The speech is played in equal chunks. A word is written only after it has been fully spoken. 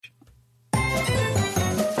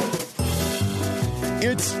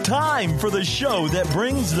It's time for the show that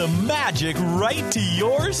brings the magic right to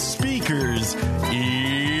your speakers.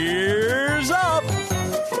 Ears up!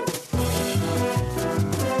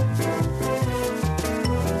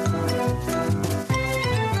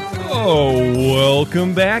 Oh,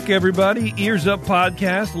 welcome back, everybody. Ears Up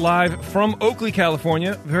Podcast, live from Oakley,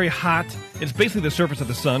 California. Very hot. It's basically the surface of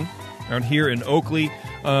the sun around here in Oakley.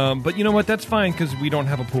 But you know what? That's fine because we don't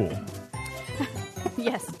have a pool.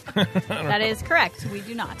 Yes, that is correct. We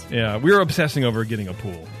do not. Yeah, we're obsessing over getting a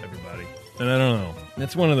pool, everybody. And I don't know.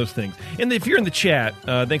 It's one of those things. And if you're in the chat,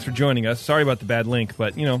 thanks for joining us. Sorry about the bad link,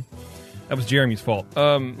 but, you know, that was Jeremy's fault.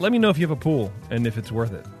 Let me know if you have a pool and if it's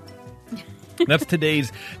worth it. That's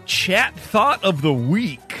today's chat thought of the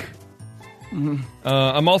week.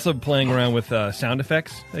 I'm also playing around with sound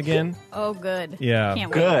effects again. Oh, good. Yeah.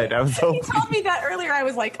 Can't Good. wait. I was hoping. You told me that earlier. I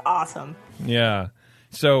was like, awesome. Yeah.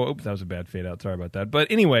 So, oops, that was a bad fade out. Sorry about that.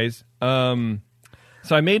 But anyways, so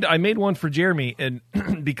I made one for Jeremy, and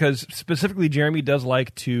because specifically Jeremy does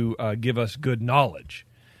like to give us good knowledge.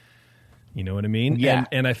 You know what I mean? Yeah.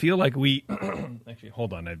 And I feel like we actually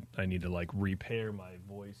hold on. I need to like repair my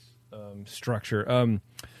voice structure.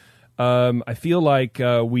 I feel like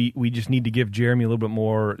we just need to give Jeremy a little bit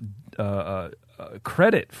more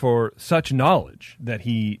credit for such knowledge that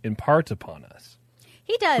he imparts upon us.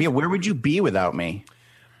 He does. Yeah, where would you be without me?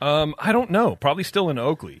 I don't know. Probably still in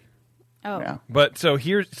Oakley. Oh. Yeah. But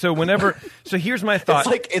here's my thought.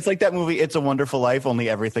 It's like that movie It's a Wonderful Life, only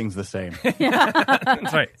everything's the same.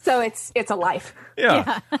 That's right. So it's a life.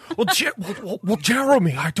 Yeah. Well,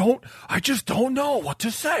 Jeremy, I just don't know what to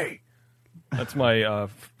say. That's my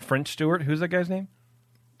French Stewart. Who's that guy's name?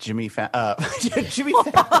 Jimmy Fallon.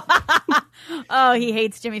 Oh, he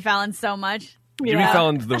hates Jimmy Fallon so much. Jimmy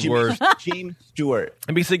Fallon's the worst. James Stewart.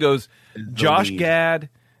 And basically goes Josh lead. Gad,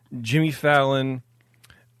 Jimmy Fallon,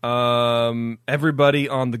 everybody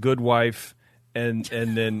on The Good Wife, and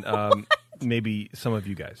then maybe some of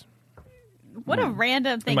you guys. What a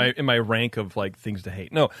random thing. In my rank of like things to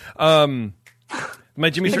hate. No, my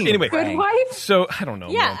Jimmy Stewart. Anyway, Good wife? so I don't know.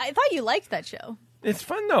 yeah, man. I thought you liked that show. It's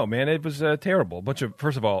fun though, man. It was terrible.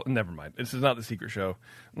 First of all, never mind. This is not the secret show.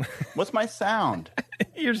 What's my sound?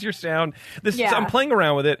 Here's your sound. Yeah. I'm playing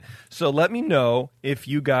around with it. So let me know if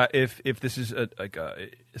you got if this is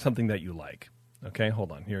something that you like. Okay,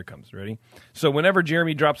 hold on. Here it comes. Ready? So whenever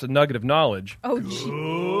Jeremy drops a nugget of knowledge, Oh, gee.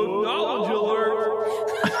 knowledge alert.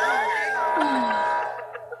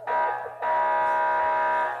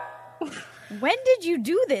 When did you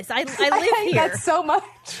do this? I I live hate here. that so much.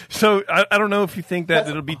 So I don't know if you think that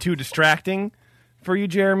it'll be too distracting for you,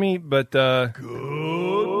 Jeremy, but good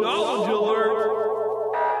knowledge alert.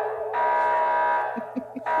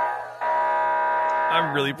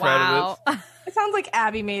 I'm really proud of Wow. this. It sounds like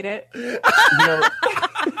Abby made it. You know,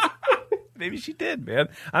 Maybe she did, man.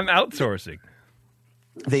 I'm outsourcing.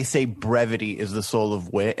 they say brevity is the soul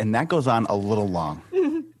of wit, and that goes on a little long.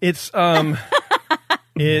 It's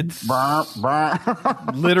it's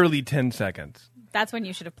literally 10 seconds. That's when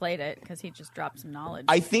you should have played it, because he just dropped some knowledge.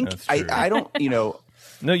 I think That's true. I don't.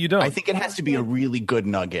 No, you don't. I think it has to be a really good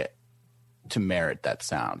nugget to merit that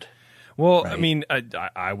sound. Well, I Right. mean,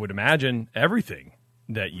 I would imagine everything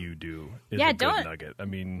that you do is Yeah, a good don't- nugget. I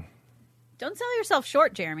mean, Don't sell yourself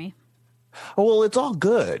short, Jeremy. Oh, well, it's all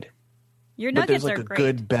good, Your but there's nuggets like are a great.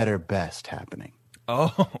 good, better, best happening.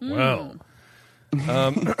 oh well.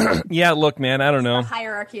 Yeah, look, man, I don't know.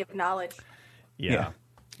 Hierarchy of knowledge. Yeah.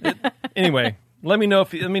 Anyway, let me know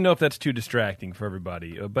if that's too distracting for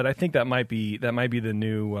everybody. But I think that might be the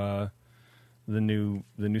new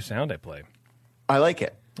sound I play. I like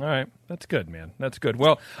it. All right, that's good, man. That's good.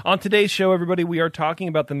 Well, on today's show, everybody, we are talking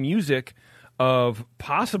about the music of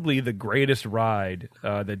possibly the greatest ride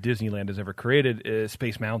that Disneyland has ever created,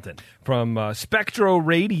 Space Mountain. From Spectro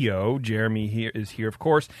Radio, Jeremy is here, of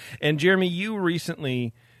course. And Jeremy, you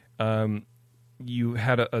recently you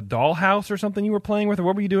had a dollhouse or something you were playing with, or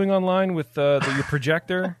what were you doing online with your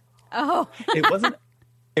projector? Oh, It wasn't.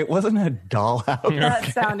 It wasn't a dollhouse.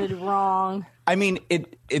 That sounded wrong. I mean,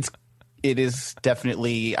 it is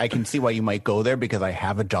definitely. I can see why you might go there because I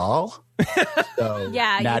have a doll. So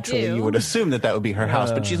Yeah, you naturally do. you would assume that would be her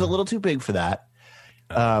house, but she's a little too big for that.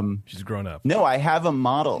 She's grown up. No, I have a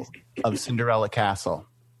model of Cinderella Castle,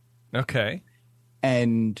 Okay.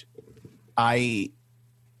 and I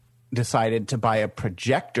decided to buy a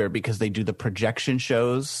projector because they do the projection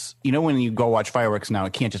shows. You know, when you go watch fireworks now,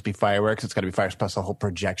 it can't just be fireworks; it's got to be fireworks plus a whole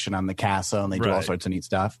projection on the castle, and they do all Right. sorts of neat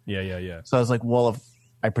stuff. Yeah. So I was like, well, if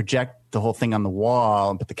I project the whole thing on the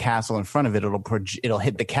wall and put the castle in front of it, it'll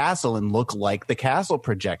hit the castle and look like the castle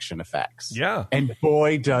projection effects. Yeah. And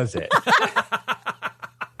boy, does it.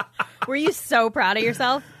 Were you so proud of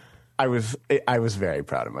yourself? I was very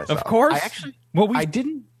proud of myself. Of course. I actually, Well, I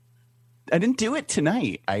didn't do it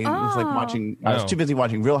tonight. I was like watching. I was No. too busy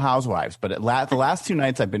watching Real Housewives. But the last 2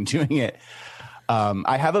 nights I've been doing it.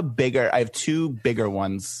 I have 2 bigger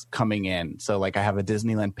ones coming in. So like I have a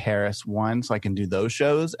Disneyland Paris one, so I can do those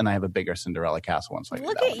shows, and I have a bigger Cinderella Castle one. So I can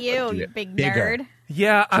Look do that at one, so I do you it big bigger. nerd.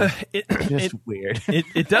 Yeah, Just weird.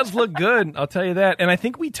 it does look good. I'll tell you that. And I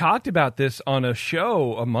think we talked about this on a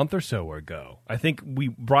show a month or so ago. I think we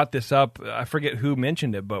brought this up. I forget who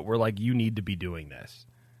mentioned it, but we're like, you need to be doing this.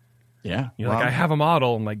 Yeah. You're like, I have a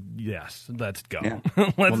model. I'm like, yes, let's go. Yeah.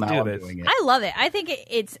 Let's Well, now do I'm this. doing it. I love it. I think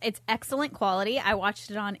it's excellent quality. I watched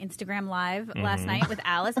it on Instagram Live Mm-hmm. last night with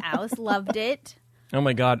Alice. Alice loved it. Oh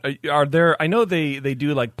my God, are there? I know they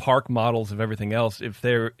do like park models of everything else. If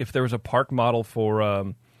there was a park model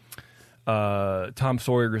for Tom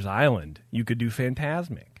Sawyer's Island, you could do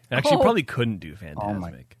Phantasmic. Actually, you Oh. probably couldn't do my-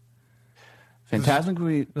 Phantasmic. Fantasmic would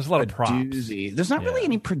be There's a lot of props. doozy. There's not really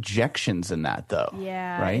any projections in that, though.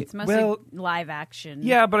 Yeah, Right? it's mostly Well, live action.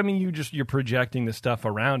 Yeah, but I mean, you're projecting the stuff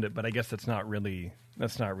around it. But I guess that's not really the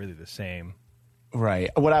same. Right.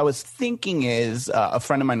 What I was thinking is a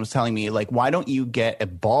friend of mine was telling me, like, why don't you get a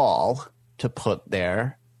ball to put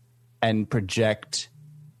there and project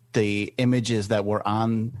the images that were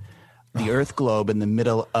on the Earth globe in the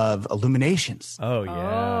middle of Illuminations? Oh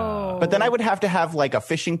yeah. But then I would have to have like a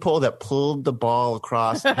fishing pole that pulled the ball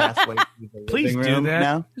across halfway through the Please living do room, that. you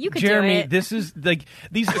know? You could Jeremy, do it. this is like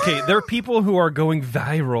these. Okay, there are people who are going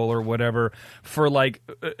viral or whatever for like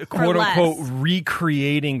quote unquote less.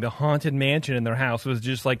 recreating the haunted mansion in their house. It was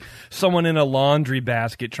just like someone in a laundry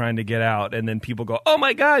basket trying to get out, and then people go, "Oh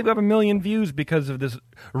my God, you have 1 million views because of this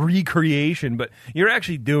recreation." But you're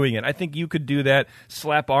actually doing it. I think you could do that.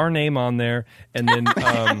 Slap our name on there, and then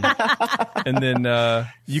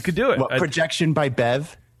you could do it. What, projection by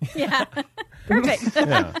Bev? Yeah. Perfect.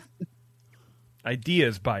 Yeah.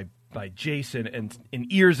 Ideas by Jason and an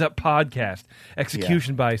Ears Up podcast.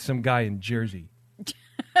 Execution by some guy in Jersey.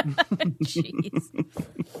 Jeez.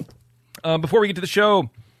 Before we get to the show,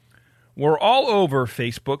 we're all over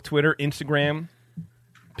Facebook, Twitter, Instagram,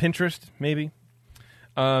 Pinterest, maybe.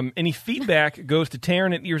 Any feedback goes to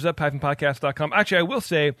Taryn at earsup-podcast.com. Actually, I will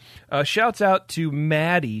say, shouts out to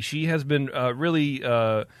Maddie. She has been really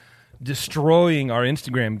destroying our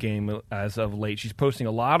Instagram game as of late. She's posting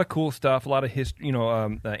a lot of cool stuff, a lot of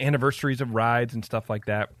anniversaries of rides and stuff like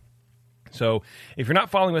that. So if you're not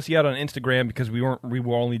following us yet on Instagram, because we were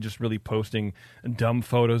only just really posting dumb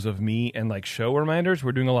photos of me and like show reminders,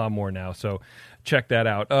 we're doing a lot more now. So check that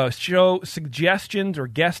out. Show suggestions or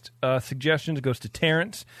guest suggestions goes to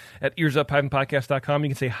Terrence at earsup-podcast.com. You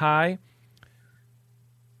can say hi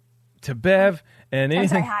to Bev and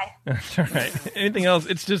anything. Hi. That's all right. Anything else?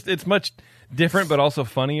 It's much different, but also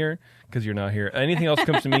funnier because you're not here. Anything else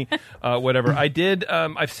comes to me, whatever. I did.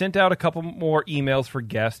 I've sent out a couple more emails for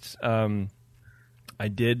guests. I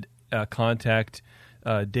did contact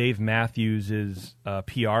Dave Matthews'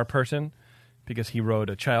 PR person because he wrote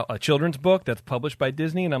a children's book that's published by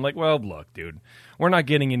Disney, and I'm like, well, look, dude, we're not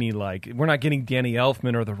getting Danny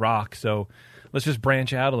Elfman or The Rock, so let's just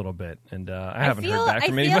branch out a little bit. And I haven't heard back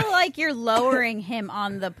from anybody. I feel like you're lowering him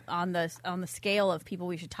on the scale of people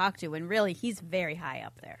we should talk to, and really, he's very high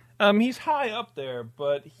up there. He's high up there,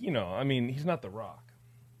 but I mean, he's not The Rock.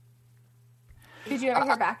 Did you ever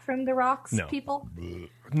hear back from the Rocks No. people?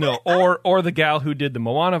 No, or the gal who did the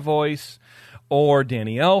Moana voice, or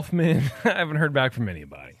Danny Elfman. I haven't heard back from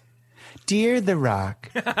anybody. Dear The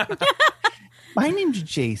Rock, my name's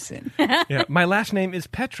Jason. Yeah, my last name is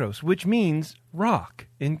Petros, which means rock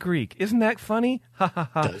in Greek. Isn't that funny? Ha ha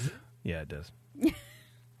ha. Does it? Yeah, it does.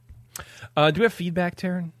 Do we have feedback,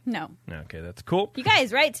 Taryn? No. Okay, that's cool. You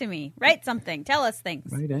guys, write to me. Write something. Tell us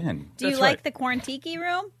things. Right in. Do you That's like right. the Quarantiki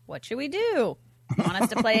room? What should we do? Want us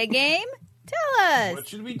to play a game? Tell us. What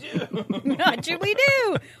should we do? What should we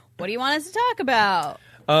do? What do you want us to talk about?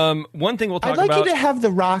 One thing we'll talk I'd like about, you to have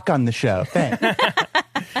The Rock on the show. Thanks.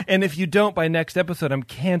 and if you don't by next episode, I'm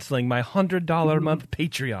canceling my $100 a month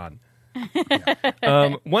Patreon.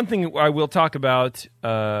 One thing I will talk about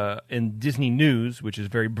in Disney news, which is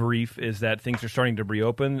very brief, is that things are starting to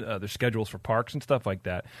reopen. There's schedules for parks and stuff like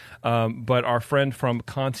that. But our friend from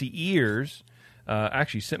Concierge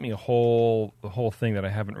actually sent me the whole thing that I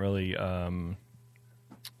haven't really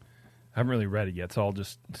read it yet, so I'll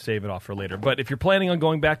just save it off for later. But if you're planning on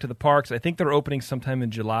going back to the parks, I think they're opening sometime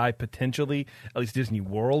in July, potentially. At least Disney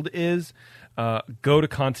World is. Go to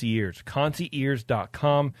Concierge,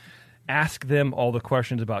 concierge.com. Ask them all the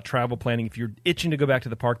questions about travel planning. If you're itching to go back to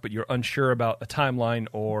the park, but you're unsure about a timeline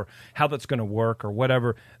or how that's going to work or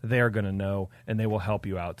whatever, they are going to know, and they will help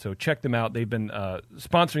you out. So check them out. They've been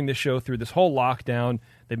sponsoring this show through this whole lockdown.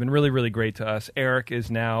 They've been really, really great to us. Eric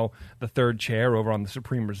is now the third chair over on the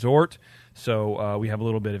Supreme Resort. So we have a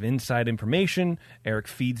little bit of inside information. Eric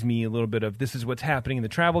feeds me a little bit of this is what's happening in the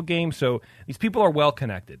travel game. So these people are well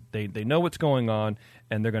connected. They know what's going on,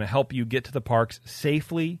 and they're going to help you get to the parks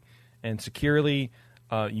safely and securely.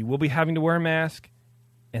 You will be having to wear a mask,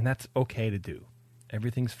 and that's okay to do.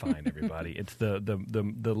 Everything's fine, everybody. It's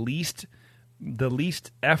the least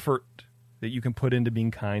effort that you can put into being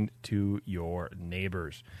kind to your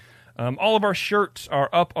neighbors. All of our shirts are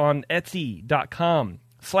up on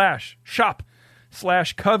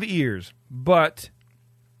Etsy.com/shop/covears, but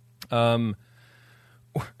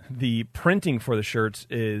the printing for the shirts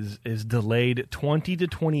is delayed 20 to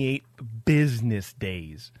 28 business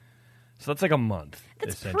days. So that's like a month.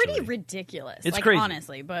 That's pretty ridiculous. It's like, crazy.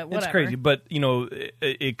 Honestly, but whatever. It's crazy, but you know,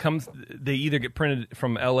 it comes. They either get printed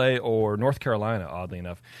from L.A. or North Carolina, oddly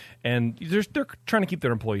enough, and they're trying to keep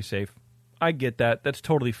their employees safe. I get that. That's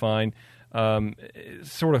totally fine.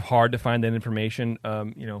 It's sort of hard to find that information.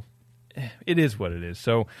 You know, it is what it is.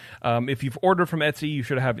 So if you've ordered from Etsy, you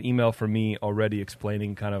should have an email from me already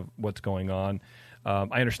explaining kind of what's going on.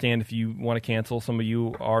 I understand if you want to cancel. Some of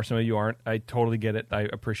you are, some of you aren't. I totally get it. I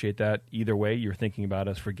appreciate that. Either way, you're thinking about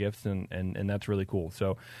us for gifts, and that's really cool.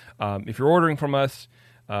 So if you're ordering from us,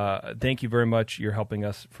 thank you very much. You're helping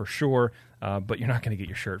us for sure, but you're not going to get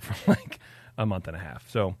your shirt for like a month and a half.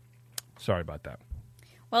 So sorry about that.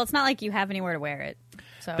 Well, it's not like you have anywhere to wear it.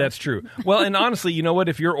 So That's true. Well, and honestly, you know what?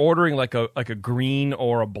 If you're ordering like a green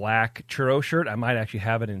or a black churro shirt, I might actually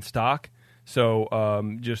have it in stock. So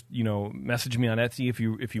just, you know, message me on Etsy if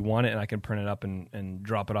you want it, and I can print it up and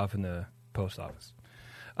drop it off in the post office.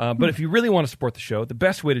 But if you really want to support the show, the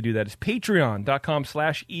best way to do that is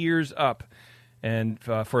patreon.com/earsup. And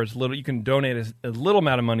for as little, you can donate as little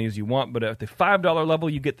amount of money as you want. But at the $5 level,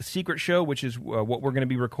 you get the secret show, which is what we're going to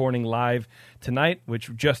be recording live tonight, which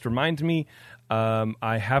just reminds me,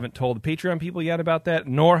 I haven't told the Patreon people yet about that,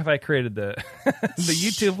 nor have I created the the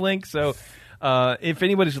YouTube link. So if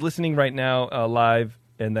anybody's listening right now live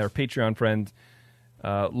and they're Patreon friends,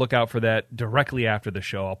 look out for that directly after the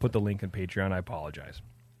show. I'll put the link in Patreon. I apologize.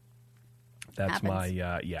 That's Happens.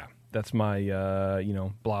 That's my, you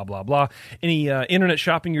know, blah, blah, blah. Any internet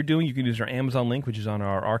shopping you're doing, you can use our Amazon link, which is on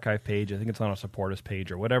our archive page. I think it's on our support us page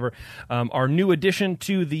or whatever. Our new addition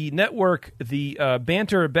to the network, the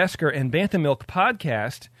Banter, Besker, and Bantamilk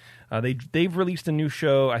podcast. They've released a new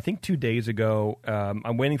show, I think 2 days ago.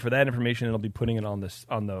 I'm waiting for that information, and I'll be putting it on the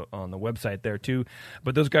website there too.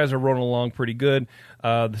 But those guys are rolling along pretty good.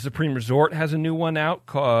 The Supreme Resort has a new one out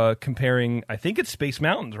comparing, I think it's Space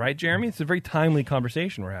Mountains, right, Jeremy? It's a very timely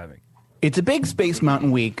conversation we're having. It's a big Space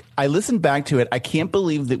Mountain week. I listened back to it. I can't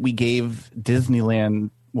believe that we gave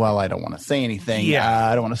Disneyland. Well, I don't want to say anything. Yeah.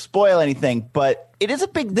 I don't want to spoil anything, but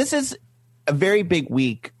this is a very big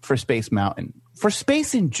week for Space Mountain. For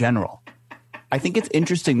space in general, I think it's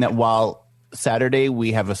interesting that while Saturday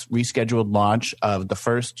we have a rescheduled launch of the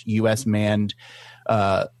first U.S. manned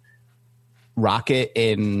rocket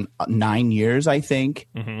in 9 years, I think.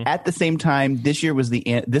 Mm-hmm. At the same time,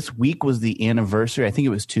 this week was the anniversary. I think it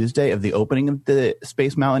was Tuesday of the opening of the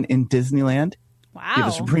Space Mountain in Disneyland. Wow. You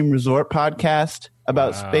have a Supreme Resort podcast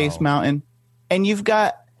about Space Mountain, and you've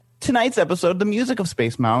got tonight's episode, the music of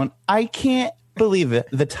Space Mountain. I can't believe it.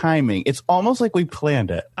 The timing. It's almost like we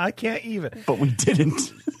planned it. I can't even. But we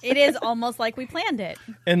didn't. It is almost like we planned it.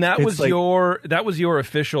 And that was your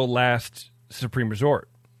official last Supreme Resort,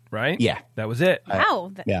 right? Yeah. That was it.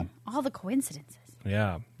 Wow. Yeah. All the coincidences.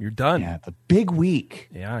 Yeah. You're done. Yeah, it's a big week.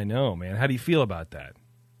 Yeah, I know, man. How do you feel about that?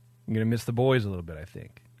 You're going to miss the boys a little bit, I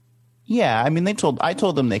think. Yeah, I mean, I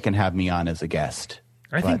told them they can have me on as a guest.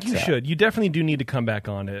 I think you should. You definitely do need to come back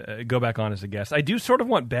on, go back on as a guest. I do sort of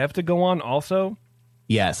want Bev to go on also.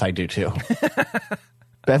 Yes, I do too.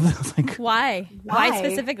 Bev was like, Why? Why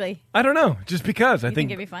specifically? I don't know. Just because I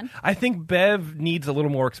think it'd be fun. I think Bev needs a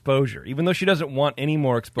little more exposure, even though she doesn't want any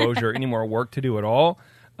more exposure, any more work to do at all.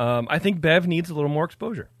 I think Bev needs a little more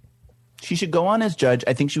exposure. She should go on as judge.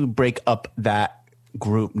 I think she would break up that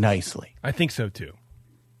group nicely. I think so too.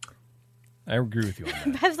 I agree with you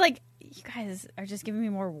on that. Bev's like, you guys are just giving me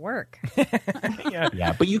more work.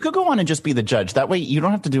 Yeah, but you could go on and just be the judge. That way you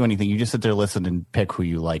don't have to do anything. You just sit there, listen, and pick who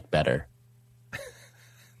you like better.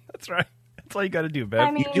 That's right. That's all you got to do, Bev.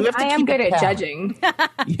 I mean, do have to I am keep good it at down. judging.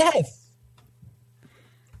 Yes.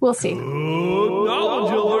 We'll see. Ooh,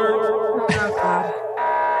 knowledge alert. Oh, God.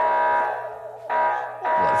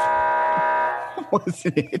 Was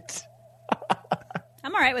it?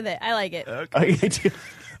 right with it. I like it.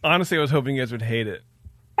 Honestly, I was hoping you guys would hate it.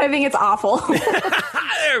 I think it's awful.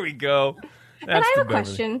 There we go. And I have a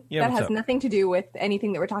question that has nothing to do with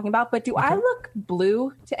anything that we're talking about, but do I look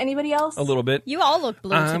blue to anybody else? A little bit. You all look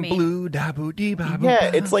blue to me. Blue, da boo dee ba boo.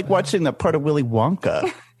 Yeah, it's like watching that part of Willy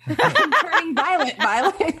Wonka. I'm turning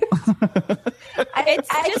violet. It's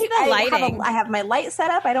just the lighting. I have my light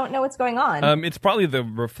set up. I don't know what's going on. It's probably the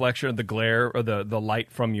reflection, the glare, or the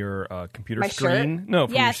light from your computer My screen. shirt? No,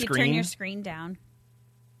 from Yeah, your if you screen. turn your screen down.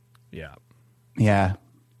 Yeah. Yeah.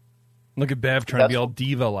 Look at Bev trying to be all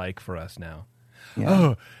diva-like for us now. Yeah.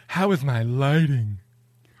 Oh, how is my lighting?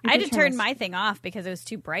 I had to turn my thing off because it was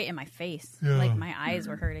too bright in my face. Yeah. Like, my eyes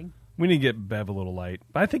were hurting. We need to get Bev a little light.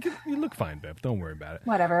 But I think you look fine, Bev. Don't worry about it.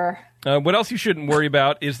 Whatever. What else you shouldn't worry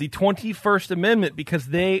about is the 21st Amendment, because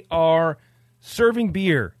they are serving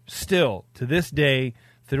beer still to this day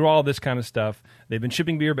through all this kind of stuff. They've been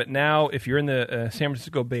shipping beer, but now if you're in the San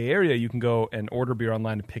Francisco Bay Area, you can go and order beer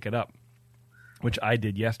online and pick it up, which I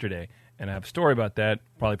did yesterday. And I have a story about that,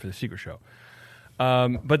 probably for the Secret Show.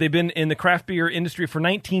 But they've been in the craft beer industry for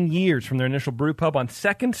 19 years, from their initial brew pub on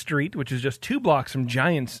 2nd Street, which is just 2 blocks from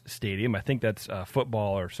Giants Stadium. I think that's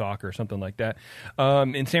football or soccer or something like that.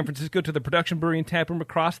 In San Francisco, to the production brewery and tap room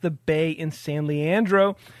across the bay in San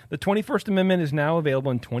Leandro. The 21st Amendment is now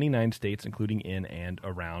available in 29 states, including in and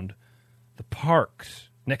around the parks.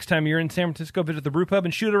 Next time you're in San Francisco, visit the brew pub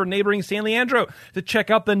and shoot over neighboring San Leandro to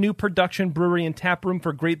check out the new production brewery and tap room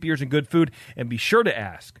for great beers and good food. And be sure to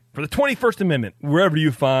ask for the 21st Amendment wherever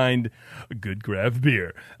you find a good craft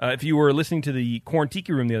beer. If you were listening to the Corn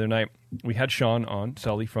Tiki Room the other night, we had Sean on,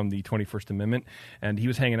 Sully from the 21st Amendment, and he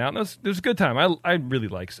was hanging out. And it was a good time. I really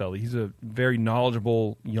like Sully. He's a very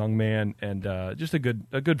knowledgeable young man and just a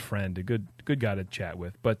good friend, a good guy to chat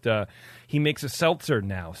with. But he makes a seltzer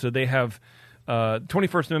now, so they have.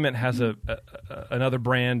 21st Amendment has another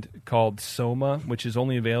brand called Soma, which is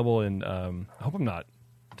only available in. I hope I'm not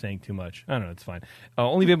saying too much. I don't know. It's fine.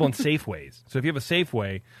 Only available in Safeways. So if you have a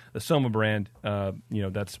Safeway, the Soma brand,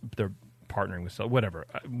 that's they're partnering with whatever.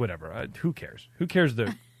 Who cares? Who cares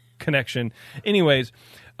the connection? Anyways,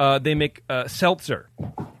 they make seltzer.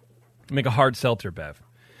 Make a hard seltzer, Bev.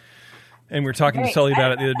 And we were talking to Sully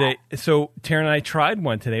about it the other day. So Taryn and I tried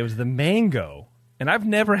one today. It was the mango. And I've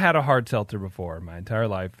never had a hard seltzer before in my entire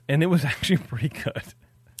life, and it was actually pretty good.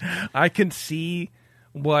 I can see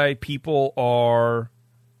why people are,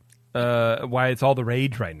 why it's all the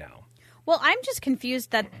rage right now. Well, I'm just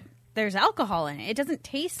confused that there's alcohol in it. It doesn't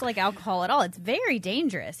taste like alcohol at all. It's very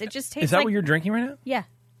dangerous. It just tastes Is that like... what you're drinking right now? Yeah.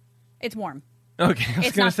 It's warm. Okay, I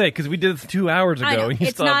was going to say, because we did this 2 hours ago. I know. And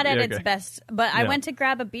It's not at its okay. best. But I Yeah. went to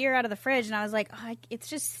grab a beer out of the fridge, and I was like, it's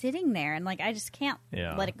just sitting there. And I just can't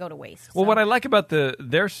let it go to waste. Well, So- what I like about their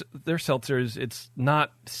seltzers, it's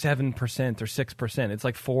not 7% or 6%. It's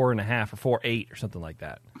like 4.5 or 4.8 or something like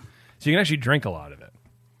that. So you can actually drink a lot of it.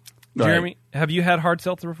 Right. Jeremy, have you had hard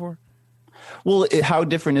seltzer before? Well, how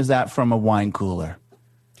different is that from a wine cooler?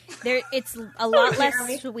 It's a lot less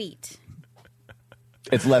sweet.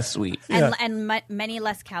 It's less sweet. And many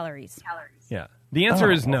less calories. Yeah. The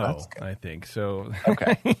answer is no, that's good. I think. So,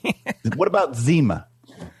 Okay. What about Zima?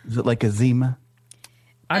 Is it like a Zima?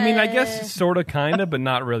 I mean, I guess sort of, kind of, but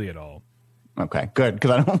not really at all. Okay, good.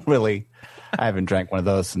 Because I haven't drank one of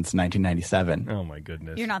those since 1997. Oh, my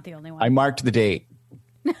goodness. You're not the only one. I marked the date.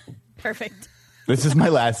 Perfect. This is my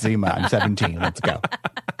last Zima. I'm 17. Let's go.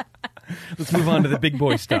 Let's move on to the big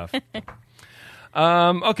boy stuff.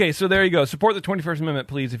 Okay, so there you go. Support the 21st Amendment,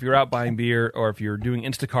 please, if you're out buying beer or if you're doing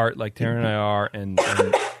Instacart like Taryn and I are, and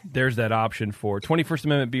there's that option for 21st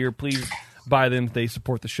Amendment beer. Please buy them. They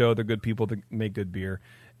support the show. They're good people that make good beer,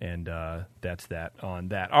 and that's that on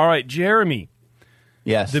that. All right, Jeremy.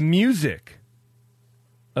 Yes. The music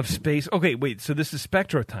of space. Okay, wait, so this is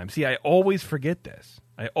Spectro time. See, I always forget this.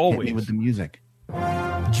 Hit me with the music.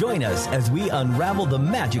 Join us as we unravel the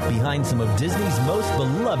magic behind some of Disney's most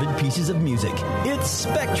beloved pieces of music. It's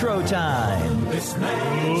Spectro time.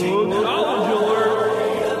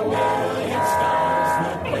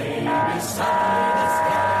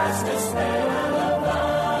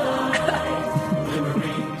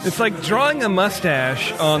 It's like drawing a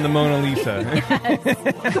mustache on the Mona Lisa.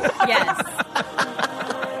 Yes.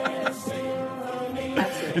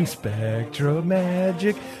 In Spectro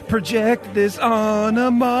Magic, project this on a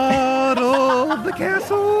model of the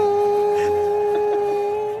castle.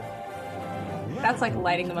 That's like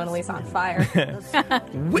lighting the Mona Lisa on fire.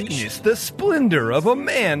 Witness the splendor of a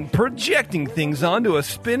man projecting things onto a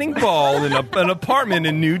spinning ball in an apartment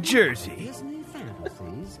in New Jersey.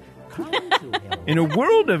 In a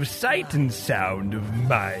world of sight and sound of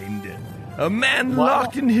mind, A man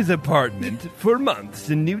locked in his apartment for months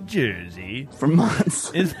in New Jersey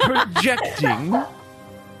is projecting.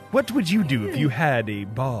 What would you do if you had a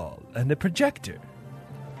ball and a projector?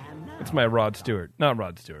 It's my Rod Stewart, not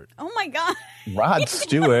Rod Stewart. Oh my God. Rod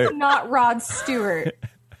Stewart. Not Rod Stewart.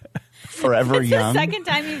 Forever It's young. the second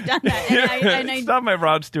time you've done that. It's not my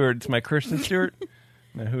Rod Stewart. It's my Kristen Stewart.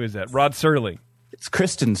 Now, who is that? Rod Serling. It's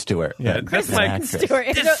Kristen Stewart. Yeah, that's my actress. Stewart.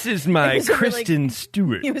 This is my Kristen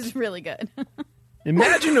Stewart. It was really good.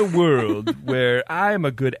 Imagine a world where I'm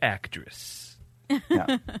a good actress.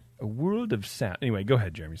 Yeah. A world of sound. Anyway, go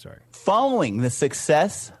ahead, Jeremy. Sorry. Following the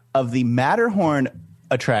success of the Matterhorn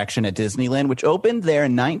attraction at Disneyland, which opened there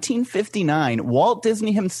in 1959, Walt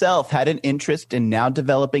Disney himself had an interest in now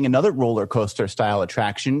developing another roller coaster style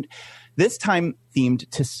attraction, this time themed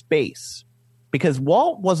to space. Because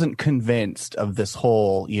Walt wasn't convinced of this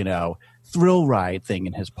whole, thrill ride thing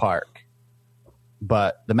in his park.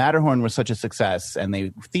 But the Matterhorn was such a success and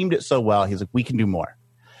they themed it so well, he's like, we can do more.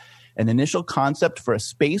 An initial concept for a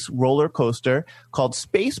space roller coaster called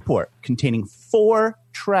Spaceport, containing 4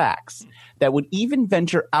 tracks that would even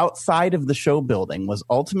venture outside of the show building, was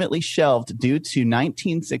ultimately shelved due to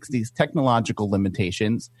 1960s technological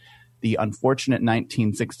limitations, the unfortunate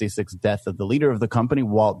 1966 death of the leader of the company,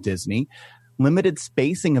 Walt Disney, limited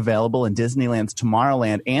spacing available in Disneyland's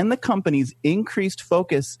Tomorrowland, and the company's increased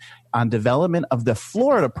focus on development of the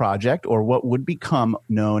Florida project, or what would become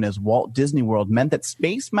known as Walt Disney World, meant that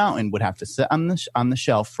Space Mountain would have to sit on the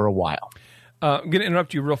shelf for a while. I'm going to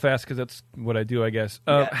interrupt you real fast because that's what I do, I guess.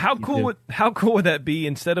 How cool would that be?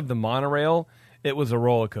 Instead of the monorail, it was a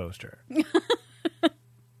roller coaster.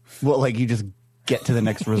 Well, like you just get to the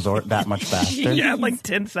next resort that much faster. Yeah, like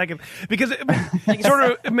 10 seconds. Because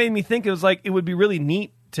it made me think, it was like, it would be really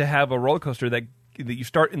neat to have a roller coaster that you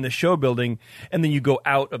start in the show building and then you go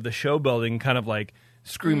out of the show building, kind of like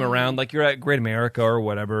scream around like you're at Great America or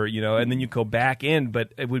whatever, and then you go back in.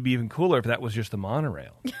 But it would be even cooler if that was just the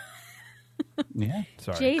monorail. Yeah.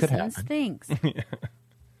 Sorry. Jason's thinks.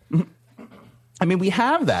 I mean, we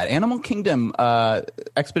have that. Animal Kingdom,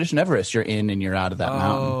 Expedition Everest, you're in and you're out of that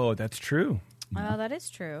mountain. Oh, that's true. Oh, that is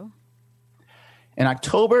true. In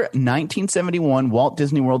October 1971, Walt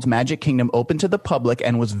Disney World's Magic Kingdom opened to the public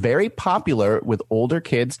and was very popular with older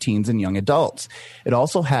kids, teens, and young adults. It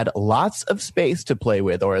also had lots of space to play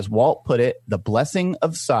with, or as Walt put it, the blessing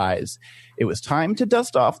of size. It was time to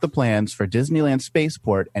dust off the plans for Disneyland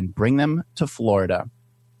Spaceport and bring them to Florida.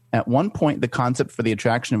 At one point, the concept for the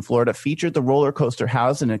attraction in Florida featured the roller coaster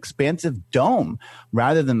housed in an expansive dome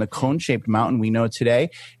rather than the cone-shaped mountain we know today.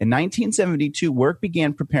 In 1972, work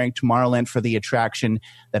began preparing Tomorrowland for the attraction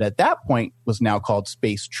that at that point was now called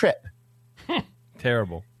Space Trip.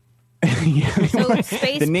 Terrible.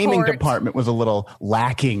 The naming department was a little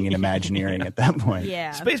lacking in Imagineering at that point.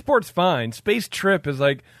 Yeah. Spaceport's fine. Space Trip is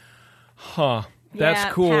like,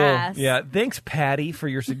 that's cool. Pass. Yeah, thanks, Patty, for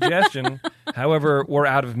your suggestion. However, we're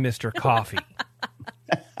out of Mr. Coffee.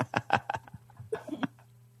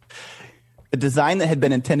 The design that had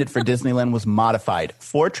been intended for Disneyland was modified.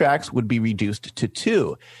 4 tracks would be reduced to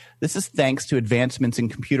 2. This is thanks to advancements in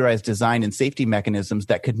computerized design and safety mechanisms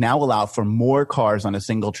that could now allow for more cars on a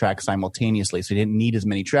single track simultaneously, so you didn't need as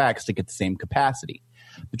many tracks to get the same capacity.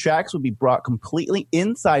 The tracks would be brought completely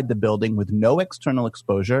inside the building with no external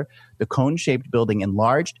exposure. The cone-shaped building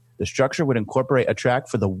enlarged. The structure would incorporate a track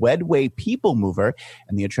for the Wedway People Mover,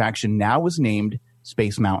 and the attraction now was named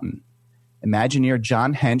Space Mountain. Imagineer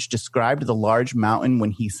John Hench described the large mountain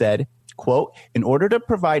when he said, quote, "In order to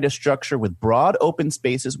provide a structure with broad open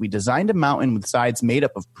spaces, we designed a mountain with sides made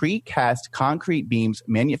up of precast concrete beams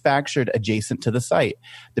manufactured adjacent to the site.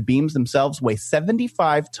 The beams themselves weigh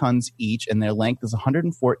 75 tons each, and their length is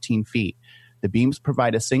 114 feet. The beams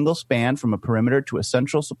provide a single span from a perimeter to a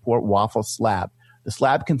central support waffle slab. The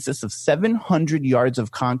slab consists of 700 yards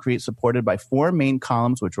of concrete supported by 4 main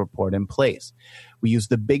columns which were poured in place. We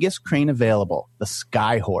used the biggest crane available, the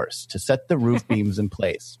Skyhorse, to set the roof beams in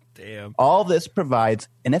place. Damn. All this provides,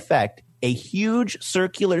 in effect, a huge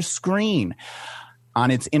circular screen.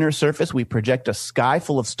 On its inner surface, we project a sky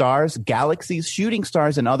full of stars, galaxies, shooting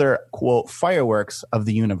stars, and other, quote, fireworks of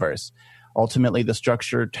the universe. Ultimately, the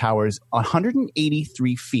structure towers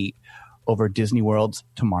 183 feet over Disney World's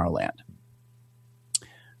Tomorrowland.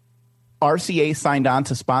 RCA signed on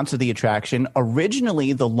to sponsor the attraction.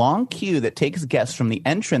 Originally, the long queue that takes guests from the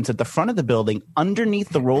entrance at the front of the building underneath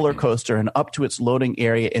the roller coaster and up to its loading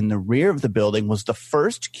area in the rear of the building was the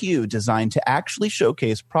first queue designed to actually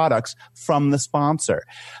showcase products from the sponsor.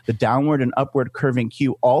 The downward and upward curving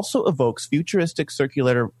queue also evokes futuristic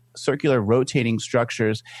circular rotating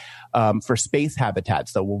structures for space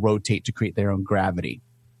habitats that will rotate to create their own gravity.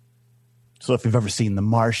 So if you've ever seen The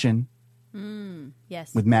Martian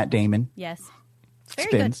Yes. with Matt Damon, Yes. Very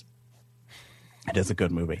Spins. It is a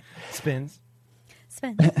good movie. Spins.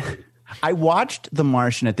 I watched The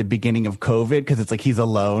Martian at the beginning of COVID because it's like he's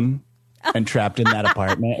alone and trapped in that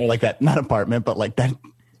apartment, or like that, not apartment, but like that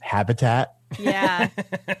habitat, Yeah.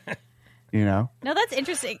 you know? No, that's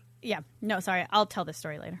interesting. Yeah. No, sorry. I'll tell this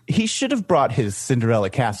story later. He should have brought his Cinderella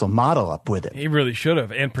Castle model up with him. He really should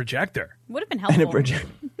have. And projector. Would have been And a helpful. project-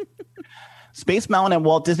 Space Mountain at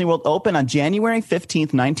Walt Disney World opened on January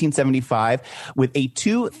 15th, 1975, with a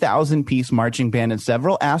 2,000-piece marching band and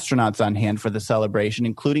several astronauts on hand for the celebration,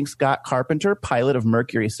 including Scott Carpenter, pilot of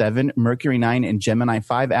Mercury 7, Mercury 9, and Gemini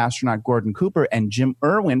 5 astronaut Gordon Cooper, and Jim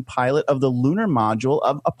Irwin, pilot of the lunar module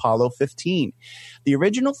of Apollo 15. The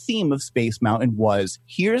original theme of Space Mountain was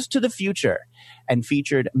 "Here's to the Future," and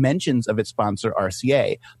featured mentions of its sponsor,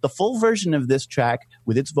 RCA. The full version of this track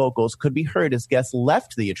with its vocals could be heard as guests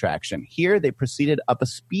left the attraction. Here, they proceeded up a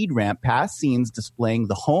speed ramp past scenes displaying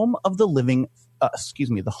the home of the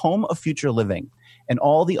home of future living, and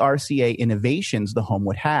all the RCA innovations the home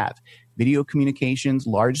would have. Video communications,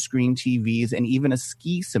 large screen TVs, and even a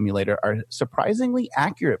ski simulator are surprisingly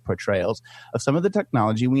accurate portrayals of some of the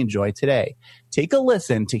technology we enjoy today. Take a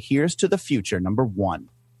listen to Here's to the Future, number 1.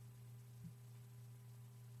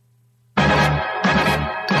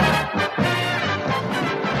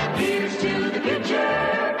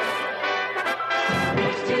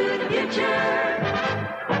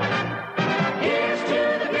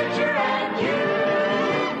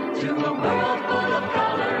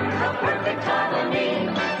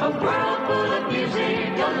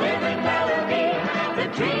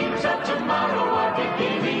 Dreams of tomorrow are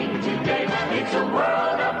beginning today. It's a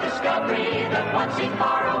world of discovery that once seemed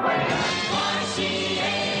far away.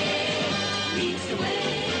 RCA leads the way,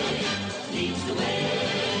 leads the way.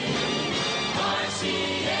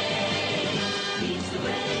 RCA leads the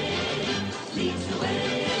way, leads the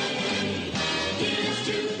way. Here's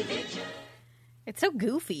to the future. It's so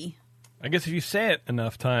goofy. I guess if you say it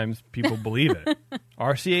enough times, people believe it.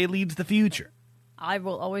 RCA leads the future. I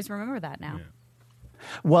will always remember that now. Yeah.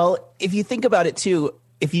 Well, if you think about it too,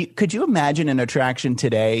 could you imagine an attraction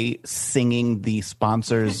today singing the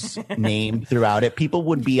sponsor's name throughout it? People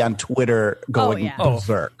would be on Twitter going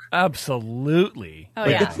berserk. Absolutely. Oh,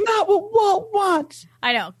 yeah. It's not what Walt wants.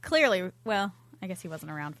 I know. Clearly, well, I guess he wasn't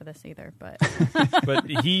around for this either, but But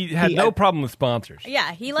he had no problem with sponsors.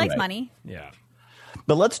 yeah, he likes money. Yeah.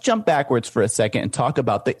 But let's jump backwards for a second and talk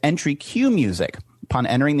about the entry cue music. Upon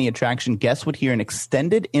entering the attraction, guests would hear an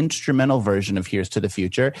extended instrumental version of Here's to the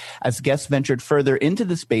Future. As guests ventured further into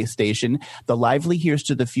the space station, the lively Here's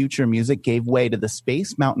to the Future music gave way to the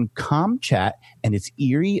Space Mountain comm chat and its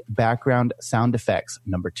eerie background sound effects.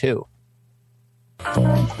 Number 2.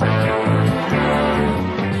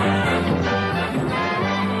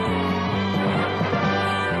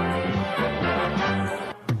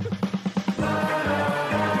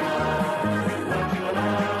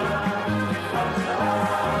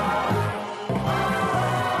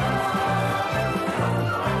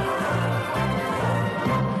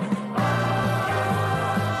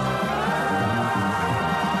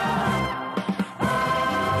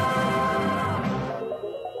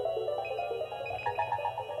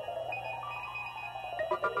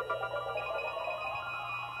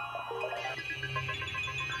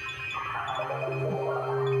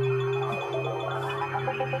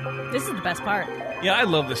 This is the best part. Yeah, I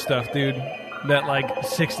love this stuff, dude. That, like,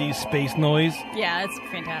 60s space noise. Yeah, it's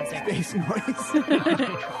fantastic. Space noise.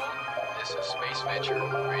 This is Space Venture.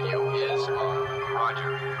 Radio is on.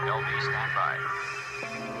 Roger. LB, stand by.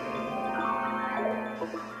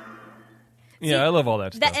 Yeah, I love all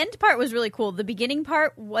that stuff. The end part was really cool. The beginning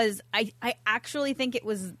part was, I actually think it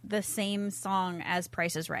was the same song as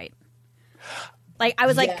Price is Right. Like, I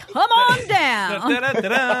was like, come on down.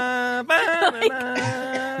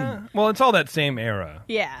 Well, it's all that same era.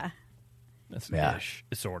 Yeah. That's Yeah. ish.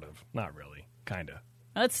 Sort of. Not really. Kind of.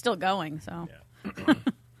 Well, it's still going, so.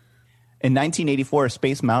 In 1984,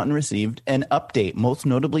 Space Mountain received an update. Most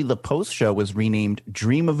notably, the post show was renamed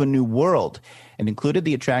Dream of a New World and included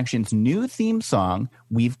the attraction's new theme song,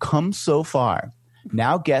 We've Come So Far.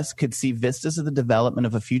 Now guests could see vistas of the development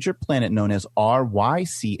of a future planet known as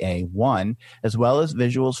RYCA-1, as well as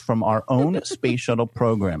visuals from our own space shuttle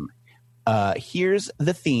program. Here's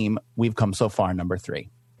the theme, We've Come So Far, number 3.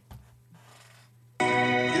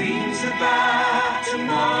 Dreams about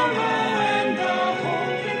tomorrow and the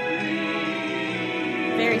hope it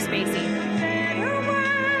brings. Very spacey.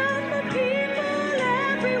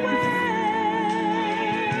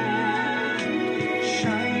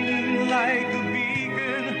 Shining like a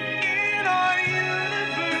beacon in our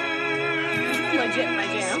universe.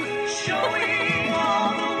 showing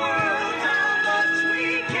all the world how much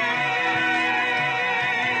we care.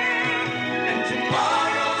 And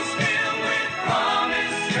tomorrow's filled with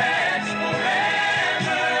promise stretch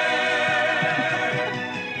forever.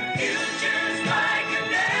 Future's like a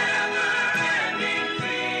never-ending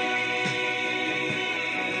dream.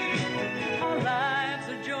 Our lives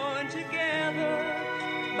are joined together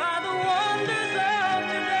by the wonders of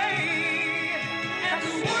today. And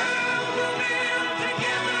the world will live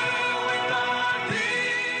together with our dreams.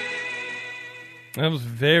 That was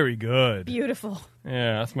very good. Beautiful.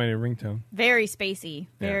 Yeah, that's my new ringtone. Very spacey.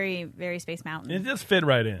 Very, very Space Mountain. It just fit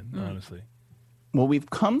right in, honestly. Well, We've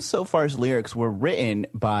Come So Far's lyrics were written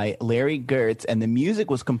by Larry Gertz, and the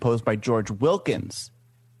music was composed by George Wilkins.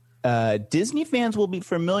 Disney fans will be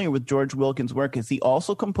familiar with George Wilkins' work, as he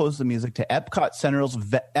also composed the music to Epcot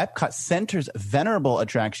Center's venerable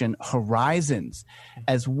attraction, Horizons,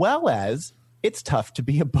 as well as It's Tough to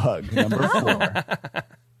Be a Bug, number 4.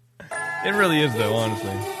 It really is, though,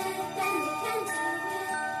 honestly.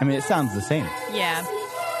 I mean, it sounds the same. Yeah.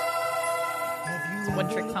 It's a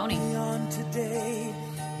one-trick pony.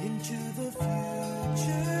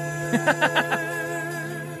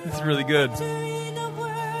 It's really good.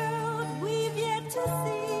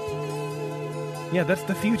 Yeah, that's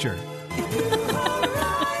the future.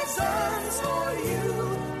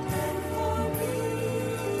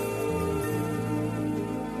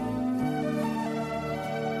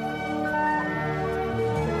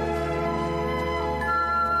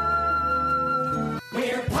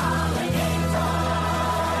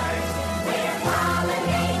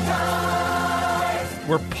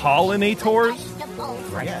 We're pollinators?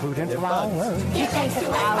 Food and flowers.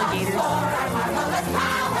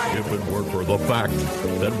 If it were for the fact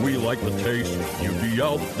that we like the taste, you'd be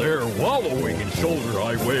out there wallowing in shoulder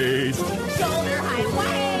high waist. Shoulder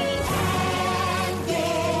highway.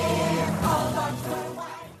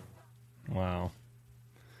 Wow.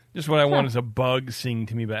 Just what I want is a bug sing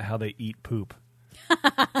to me about how they eat poop.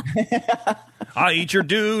 I eat your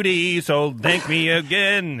duty, so thank me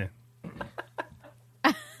again.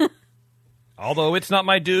 Although it's not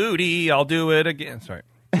my duty, I'll do it again. Sorry.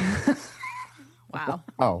 Wow.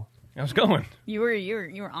 Oh. I was going. You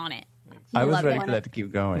were on it. I was love ready it. for that to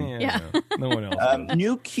keep going. Yeah. No one else. does.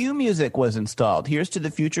 New cue music was installed. Here's to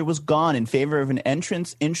the Future was gone in favor of an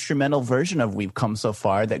entrance instrumental version of We've Come So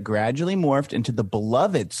Far that gradually morphed into the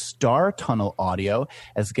beloved Star Tunnel audio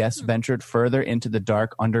as guests ventured further into the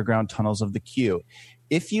dark underground tunnels of the queue.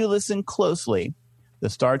 If you listen closely, the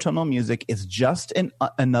Star Tunnel music is just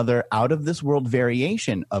another out-of-this-world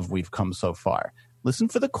variation of We've Come So Far. Listen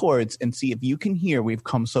for the chords and see if you can hear We've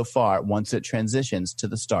Come So Far once it transitions to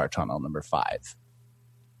the Star Tunnel, number 5.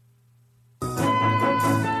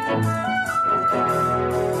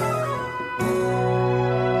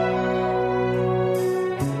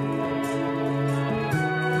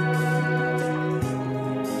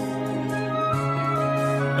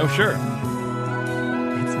 Oh, sure.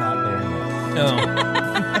 It's not there yet. Oh.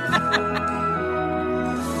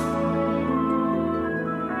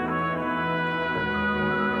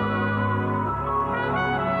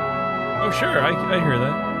 Oh, sure. I hear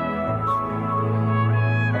that.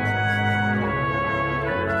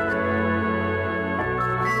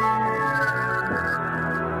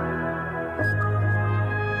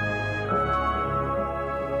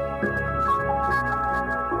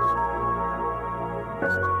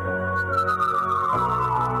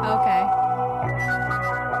 Okay.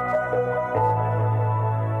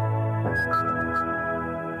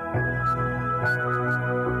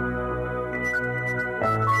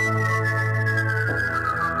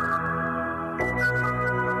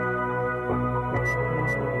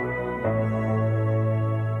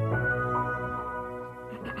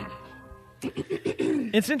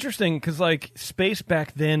 It's interesting because, like, space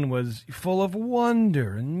back then was full of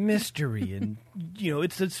wonder and mystery, and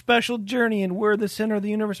it's a special journey, and we're the center of the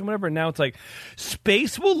universe and whatever. And now it's like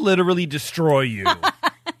space will literally destroy you.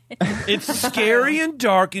 It's scary and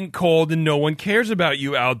dark and cold, and no one cares about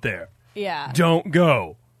you out there. Yeah. Don't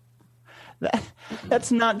go.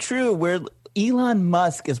 That's not true. Elon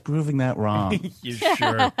Musk is proving that wrong. You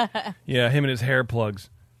sure? Yeah, him and his hair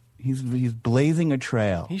plugs. He's blazing a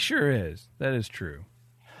trail. He sure is. That is true.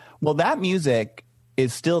 Well, that music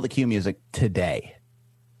is still the cue music today,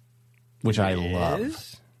 which I love.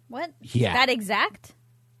 Is? What? Yeah. That exact?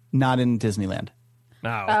 Not in Disneyland. Oh,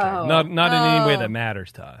 okay. Not in any way that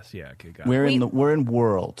matters to us. Yeah, okay, got it. We're in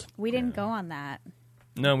World. We didn't go on that.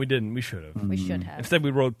 No, we didn't. We should have. We should have. Instead,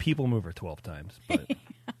 we rode People Mover 12 times. But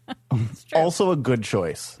Also a good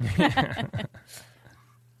choice.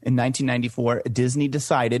 In 1994, Disney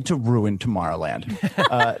decided to ruin Tomorrowland.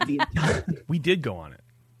 We did go on it.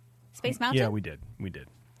 Space Mountain? Yeah, we did.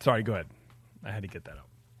 Sorry, go ahead. I had to get that out.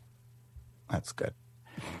 That's good.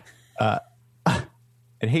 I'd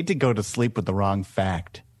hate to go to sleep with the wrong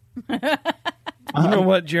fact. You know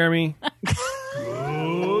what, Jeremy?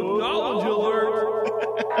 Knowledge alert.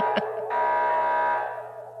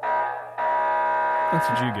 That's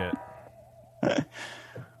what you get.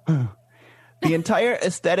 The entire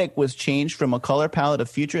aesthetic was changed from a color palette of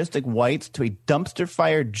futuristic whites to a dumpster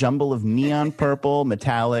fire jumble of neon purple,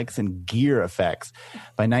 metallics, and gear effects.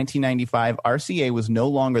 By 1995, RCA was no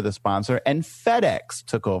longer the sponsor, and FedEx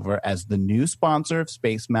took over as the new sponsor of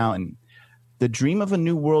Space Mountain. The Dream of a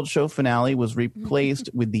New World show finale was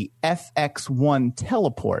replaced with the FX1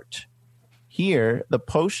 teleport. Here, the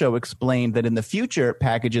post-show explained that in the future,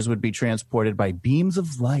 packages would be transported by beams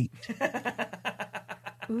of light.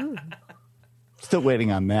 Ooh. Still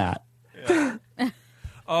waiting on that. Yeah.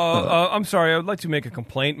 I'm sorry. I would like to make a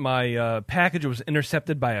complaint. My package was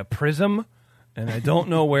intercepted by a prism, and I don't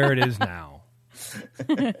know where it is now.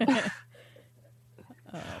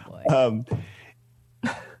 Oh, boy.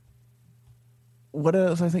 What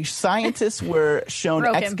else I think? Scientists were shown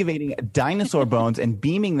excavating dinosaur bones and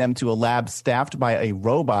beaming them to a lab staffed by a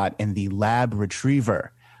robot in the Lab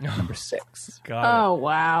Retriever. Number 6. Oh,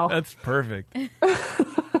 wow. That's perfect.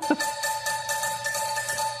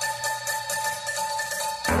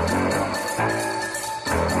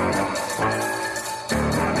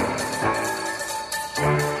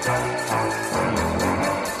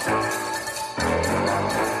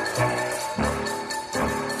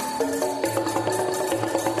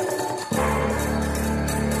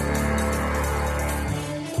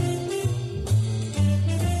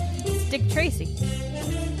 Dick Tracy.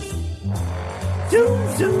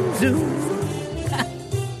 Zoom, zoom, zoom.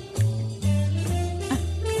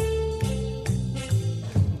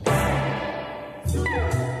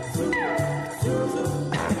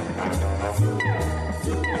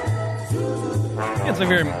 It's like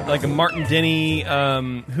very like a Martin Denny.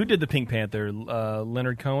 Who did the Pink Panther?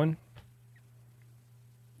 Leonard Cohen.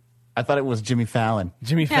 I thought it was Jimmy Fallon.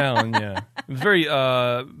 Jimmy Fallon, yeah. It was very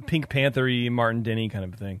Pink Panther-y, Martin Denny kind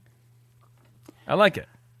of thing. I like it.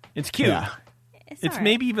 It's cute. Yeah. It's all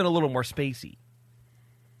maybe even a little more spacey.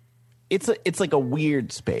 It's like a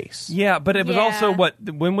weird space. Yeah, but it was also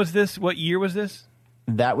when was this? What year was this?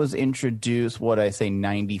 That was introduced,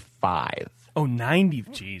 95. Oh, 90.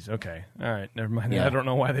 Jeez, okay. All right, never mind. Yeah. I don't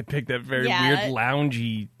know why they picked that very weird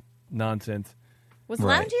loungy nonsense. Was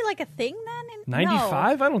Right. loungy like a thing then?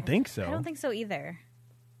 95? No, I don't think so. I don't think so either.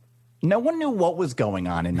 No one knew what was going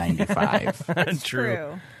on in 95. That's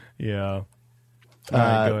True. Yeah. All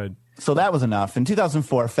right, go ahead. So that was enough. In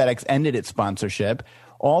 2004, FedEx ended its sponsorship.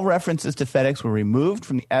 All references to FedEx were removed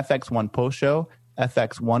from the FX1 post show.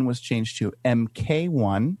 FX1 was changed to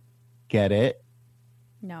MK1. Get it?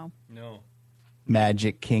 No.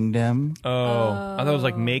 Magic Kingdom. Oh, I thought it was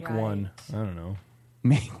like Make right. One. I don't know.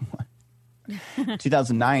 Make one.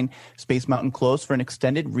 2009, Space Mountain closed for an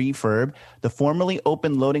extended refurb. The formerly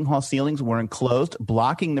open loading hall ceilings were enclosed,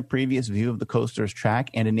 blocking the previous view of the coaster's track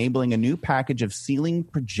and enabling a new package of ceiling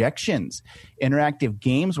projections. Interactive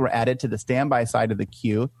games were added to the standby side of the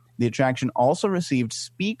queue. The attraction also received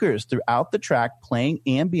speakers throughout the track playing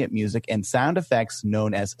ambient music and sound effects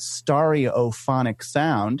known as stereophonic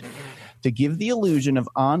sound to give the illusion of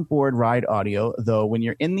onboard ride audio, though when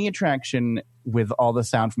you're in the attraction with all the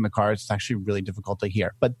sound from the cars, it's actually really difficult to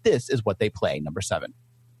hear. But this is what they play, number 7.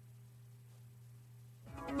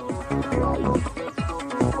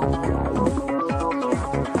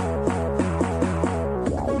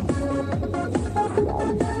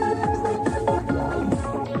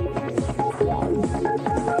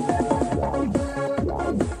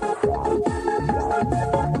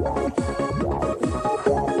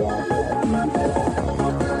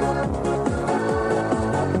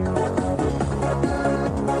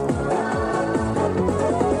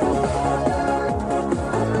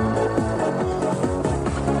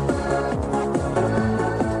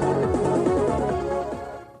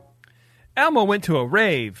 Elmo went to a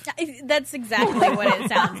rave. That's exactly what it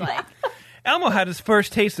sounds like. Elmo had his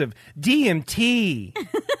first taste of DMT.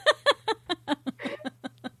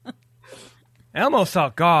 Elmo saw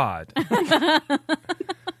God.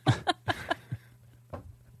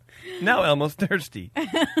 Now Elmo's thirsty. All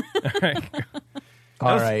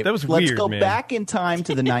right. That was Let's weird, go man. back in time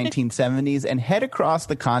to the 1970s and head across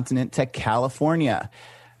the continent to California.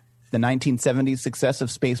 The 1970s success of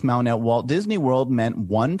Space Mountain at Walt Disney World meant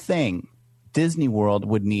one thing. Disney World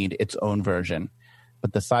would need its own version.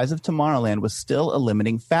 But the size of Tomorrowland was still a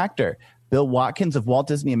limiting factor. Bill Watkins of Walt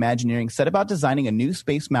Disney Imagineering set about designing a new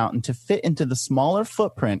Space Mountain to fit into the smaller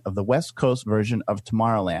footprint of the West Coast version of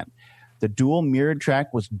Tomorrowland. The dual mirrored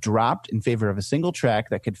track was dropped in favor of a single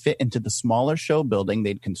track that could fit into the smaller show building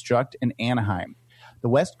they'd construct in Anaheim. The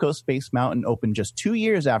West Coast Space Mountain opened just 2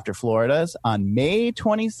 years after Florida's on May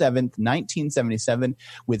 27th, 1977,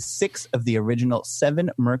 with 6 of the original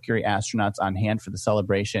 7 Mercury astronauts on hand for the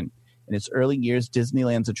celebration. In its early years,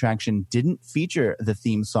 Disneyland's attraction didn't feature the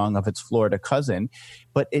theme song of its Florida cousin,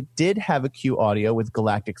 but it did have a cue audio with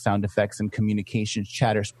galactic sound effects and communications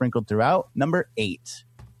chatter sprinkled throughout. Number 8.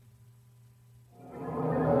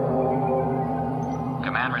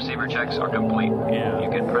 Command receiver checks are complete. Yeah. You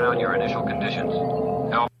can print out your initial conditions.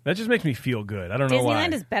 That just makes me feel good. I don't know why.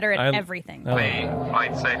 Disneyland is better at everything. B,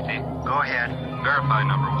 flight safety. Go ahead. Verify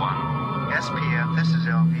number 1. SPF, this is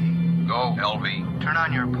LV. Go, LV. Turn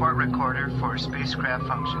on your port recorder for spacecraft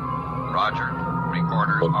function. Roger.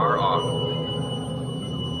 Recorders are on.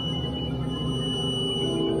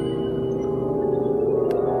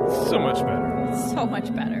 So much better. So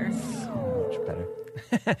much better. Much better.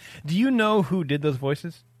 Do you know who did those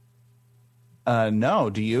voices? No,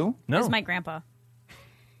 do you? No. It's my grandpa.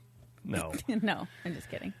 No. No, I'm just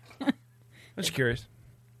kidding. I'm just curious.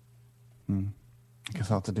 I guess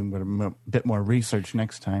I'll have to do a bit more research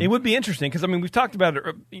next time. It would be interesting because, I mean, we've talked about it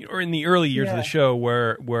or in the early years of the show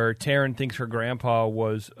where Taryn thinks her grandpa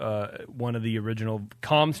was one of the original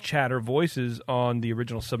comms chatter voices on the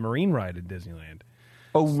original submarine ride at Disneyland.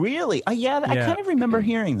 Oh, really? Yeah, I kind of remember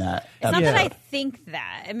hearing that. It's not that I think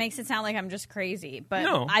that. It makes it sound like I'm just crazy, but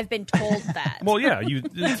No. I've been told that. Well, yeah,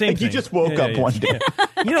 the same thing. You just woke up one day.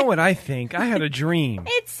 You know what I think? I had a dream.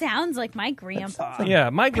 It sounds like my grandpa. Yeah,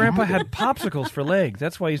 my grandpa had popsicles for legs.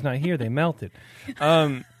 That's why he's not here. They melted.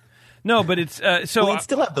 No, but it's so. Well, he'd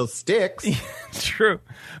still have those sticks. It's true,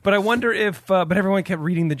 but I wonder if. But everyone kept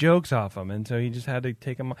reading the jokes off him, and so he just had to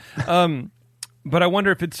take them. But I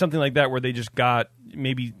wonder if it's something like that where they just got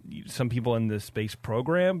maybe some people in the space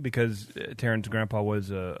program because Taryn's grandpa was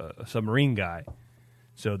a submarine guy,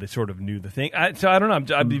 so they sort of knew the thing. So I don't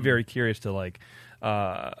know. I'd be very curious to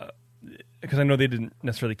because I know they didn't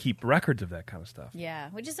necessarily keep records of that kind of stuff. Yeah,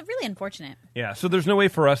 which is really unfortunate. Yeah, so there's no way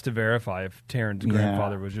for us to verify if Taryn's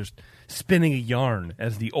grandfather was just spinning a yarn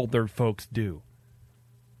as the older folks do.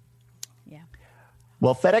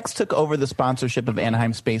 Well, FedEx took over the sponsorship of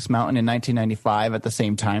Anaheim Space Mountain in 1995 at the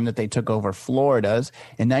same time that they took over Florida's.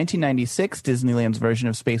 In 1996, Disneyland's version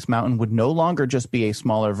of Space Mountain would no longer just be a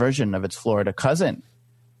smaller version of its Florida cousin.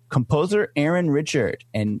 Composer Aaron Richard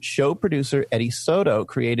and show producer Eddie Soto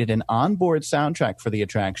created an onboard soundtrack for the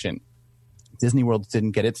attraction. Disney World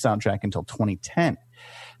didn't get its soundtrack until 2010.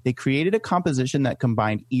 They created a composition that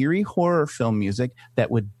combined eerie horror film music that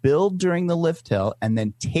would build during the lift hill and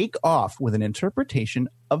then take off with an interpretation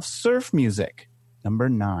of surf music. Number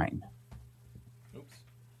 9.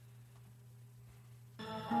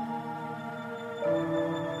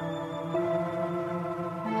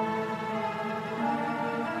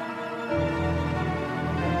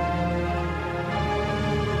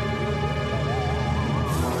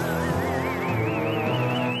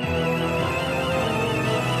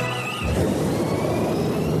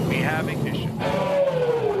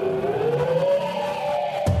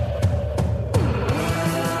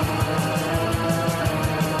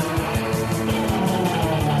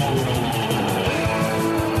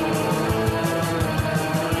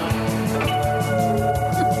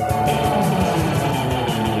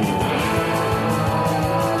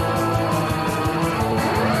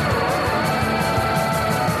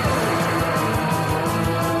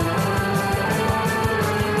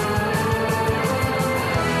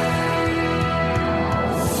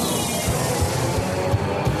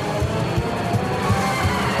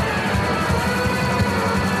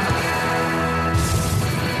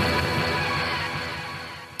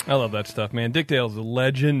 I love that stuff, man. Dick Dale's a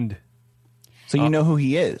legend. So you know who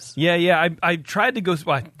he is? Yeah. I tried to go.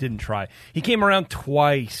 Well, I didn't try. He came around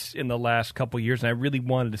twice in the last couple of years, and I really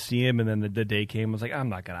wanted to see him. And then the day came. I was like, I'm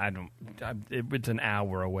not gonna. It's an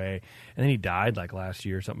hour away. And then he died like last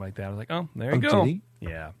year or something like that. I was like, oh, there you go. Did he?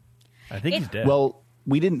 Yeah, I think he's dead. Well,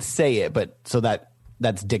 we didn't say it, but so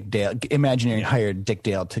that's Dick Dale. Imagineering hired Dick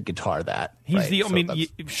Dale to guitar that. He's right? the. So I mean,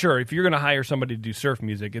 sure. If you're going to hire somebody to do surf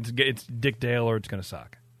music, it's Dick Dale or it's going to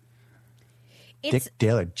suck. Dick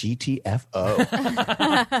Dale or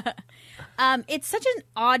GTFO. It's such an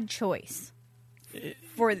odd choice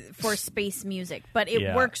for space music, but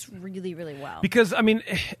it works really, really well. Because I mean,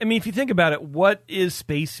 if you think about it, what is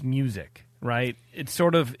space music? Right? It's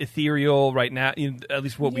sort of ethereal right now. At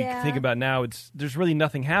least what we think about now. There's really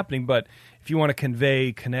nothing happening. But if you want to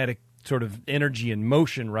convey kinetic sort of energy and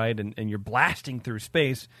motion, right? And you're blasting through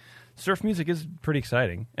space. Surf music is pretty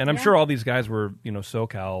exciting. And I'm sure all these guys were,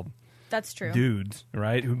 SoCal That's true. dudes,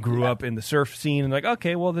 right? Who grew up in the surf scene and like,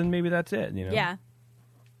 okay, well, then maybe that's it, Yeah.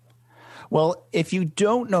 Well, if you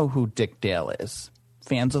don't know who Dick Dale is,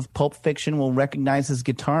 fans of Pulp Fiction will recognize his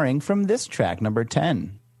guitaring from this track, number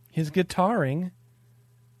 10. His guitaring?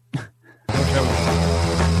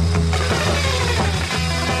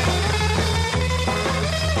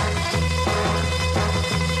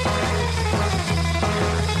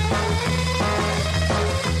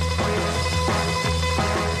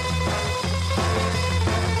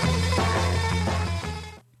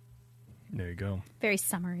 There you go. Very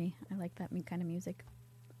summery. I like that kind of music.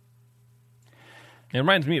 It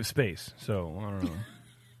reminds me of space, so I don't know.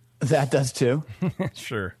 That does too.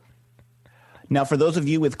 Sure. Now, for those of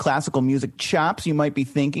you with classical music chops, you might be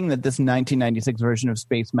thinking that this 1996 version of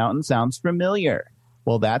Space Mountain sounds familiar.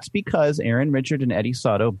 Well, that's because Aaron Richard and Eddie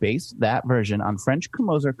Sato based that version on French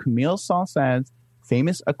composer Camille Saint-Saëns'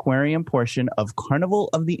 famous aquarium portion of Carnival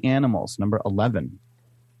of the Animals, number 11.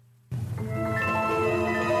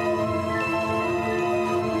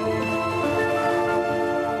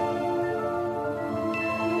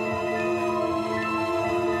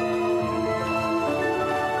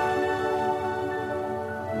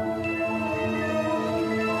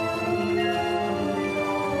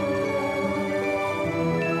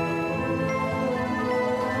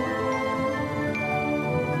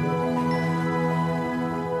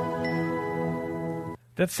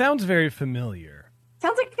 That sounds very familiar.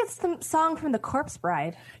 Sounds like it's the song from The Corpse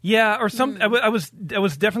Bride. Yeah, or some. I was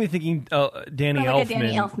definitely thinking Danny Or like a Elfman.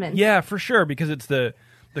 Danny Elfman. Yeah, for sure, because it's the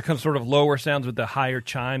kind of sort of lower sounds with the higher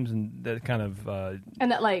chimes and that kind of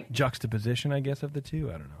And that like juxtaposition, I guess, of the two.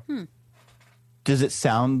 I don't know. Does it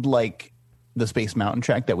sound like the Space Mountain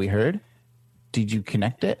track that we heard? Did you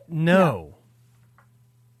connect it? No.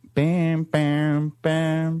 Bam, bam,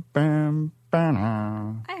 bam, bam,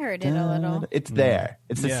 bam. I heard it a little. It's there.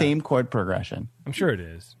 It's the Yeah. same chord progression. I'm sure it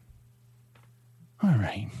is. All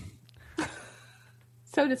right.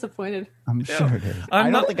 so disappointed. I'm sure it is. I'm I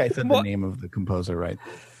don't not- think I said well- the name of the composer right.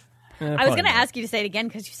 I was going to ask you to say it again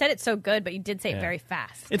because you said it so good, but you did say it very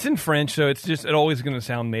fast. It's in French, so it's always going to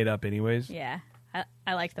sound made up, anyways. Yeah.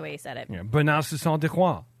 I like the way you said it. Yeah. Bonheur ce sont de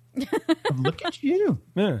quoi? Look at you.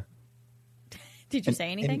 Yeah. Did you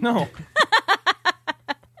say anything? No.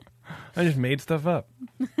 I just made stuff up.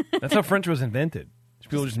 That's how French was invented.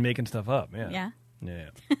 People just making stuff up. Yeah. Yeah. Yeah.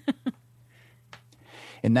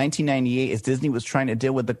 In 1998, as Disney was trying to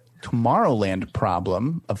deal with the Tomorrowland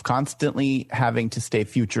problem of constantly having to stay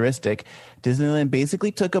futuristic, Disneyland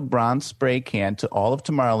basically took a bronze spray can to all of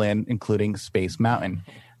Tomorrowland, including Space Mountain.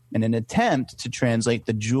 In an attempt to translate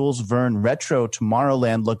the Jules Verne retro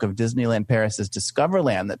Tomorrowland look of Disneyland Paris's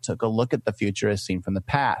Discoverland that took a look at the future as seen from the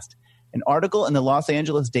past. An article in the Los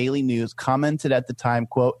Angeles Daily News commented at the time,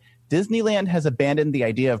 quote, Disneyland has abandoned the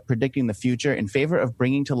idea of predicting the future in favor of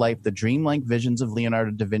bringing to life the dreamlike visions of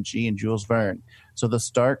Leonardo da Vinci and Jules Verne. So the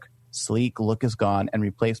stark, sleek look is gone and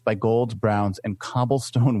replaced by golds, browns, and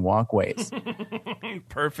cobblestone walkways.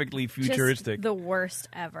 Perfectly futuristic. Just the worst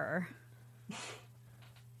ever.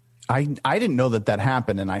 I didn't know that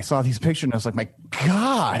happened, and I saw these pictures, and I was like, my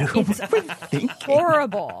God, who was thinking?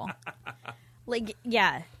 Horrible. Like,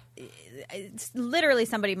 yeah. It's literally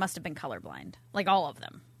somebody must have been colorblind. Like all of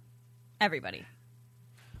them. Everybody.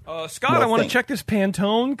 Scott, Well, I want to thank- check this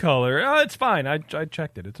Pantone color. Oh, it's fine. I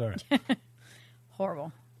checked it. It's all right.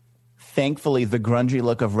 Horrible. Thankfully, the grungy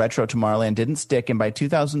look of retro Tomorrowland didn't stick, and by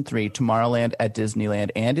 2003, Tomorrowland at Disneyland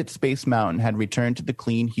and its Space Mountain had returned to the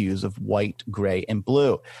clean hues of white, gray, and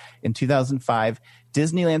blue. In 2005,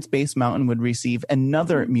 Disneyland Space Mountain would receive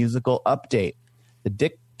another musical update. The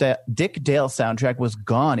Dick Dale soundtrack was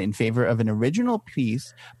gone in favor of an original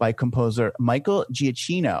piece by composer Michael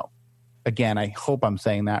Giacchino. Again, I hope I'm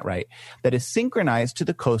saying that right. That is synchronized to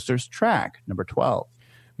the coaster's track, number 12.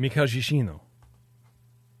 Mikao Gishino.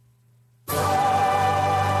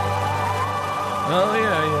 Oh,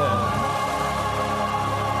 yeah.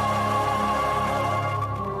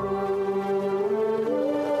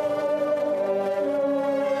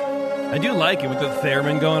 I do like it with the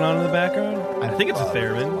theremin going on in the background. I think it's a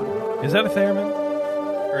theremin. Is that a theremin?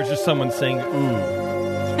 Or is just someone saying,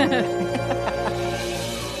 ooh?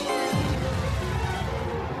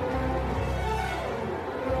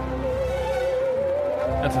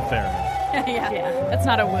 That's a theremin. yeah. That's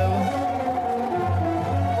not a woo.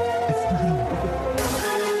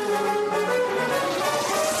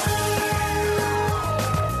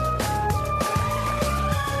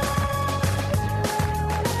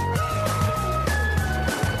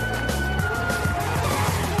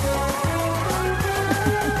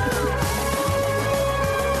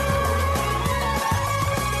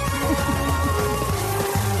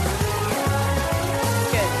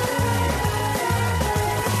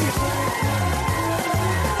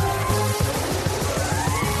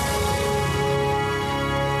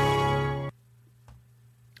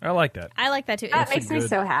 I like that. I like that too. That makes me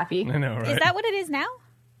so happy. I know, right? Is that what it is now?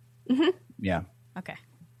 Yeah. Okay.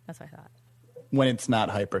 That's what I thought. When it's not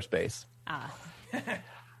hyperspace. Ah.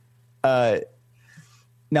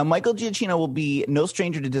 Now, Michael Giacchino will be no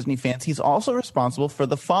stranger to Disney fans. He's also responsible for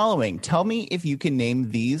the following. Tell me if you can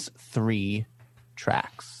name these 3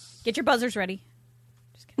 tracks. Get your buzzers ready.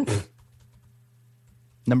 Just kidding.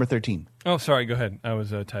 Number 13. Oh, sorry. Go ahead. I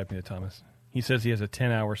was typing to Thomas. He says he has a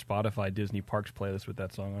 10-hour Spotify Disney Parks playlist with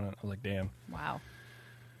that song on it. I was like, damn. Wow.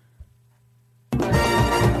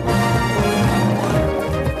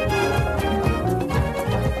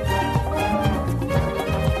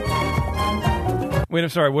 Wait, I'm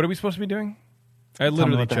sorry. What are we supposed to be doing? I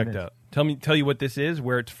literally checked out. Tell you what this is,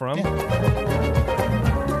 where it's from.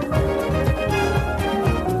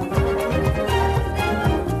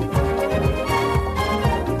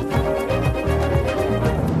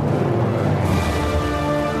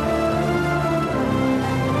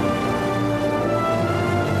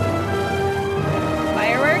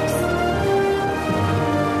 Fireworks?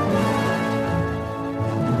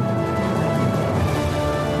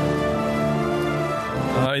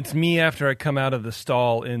 It's me after I come out of the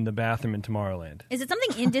stall in the bathroom in Tomorrowland. Is it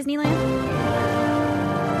something in Disneyland?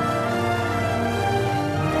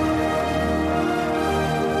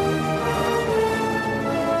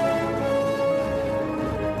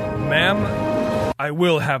 Ma'am, I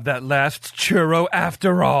will have that last churro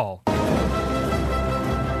after all.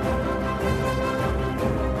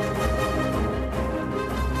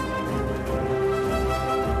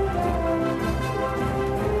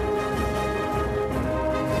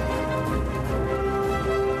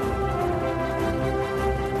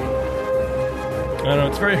 I don't know,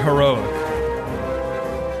 it's very heroic.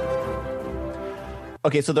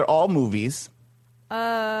 Okay, so they're all movies.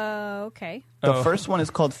 Okay. The first one is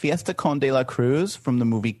called Fiesta con de la Cruz from the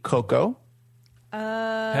movie Coco.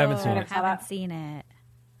 Haven't seen it. Haven't seen it.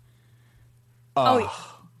 Oh,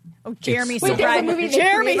 Jeremy's Wait, there's a movie that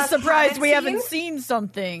Jeremy's three of us surprised we haven't haven't seen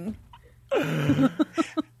something.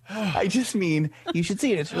 I just mean you should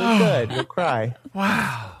see it. It's really good. You'll cry.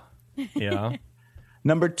 Wow. Yeah.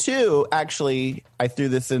 Number 2, actually, I threw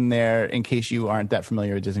this in there in case you aren't that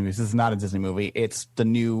familiar with Disney movies. This is not a Disney movie. It's the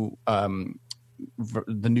new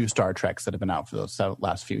Star Treks that have been out for those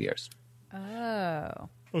last few years. Oh.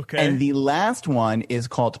 Okay. And the last one is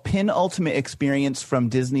called Penultimate Experience from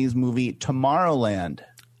Disney's movie Tomorrowland.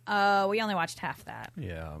 We only watched half that.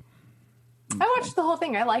 Yeah. I watched the whole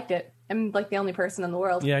thing. I liked it. I'm like the only person in the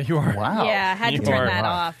world. Yeah, you are. Wow. Yeah, I had to You turn are. that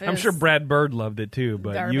off. It I'm was sure Brad Bird loved it too,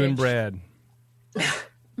 but you and garbage. Brad.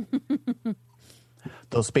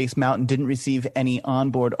 Though Space Mountain didn't receive any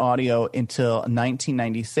onboard audio until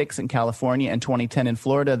 1996 in California and 2010 in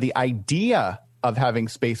Florida, the idea of having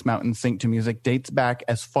Space Mountain sync to music dates back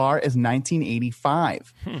as far as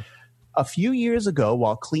 1985. A few years ago,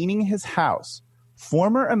 while cleaning his house,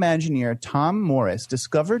 former Imagineer Tom Morris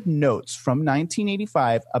discovered notes from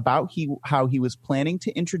 1985 about how he was planning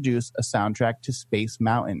to introduce a soundtrack to Space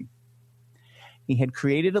Mountain. He had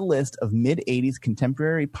created a list of mid-'80s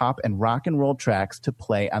contemporary pop and rock and roll tracks to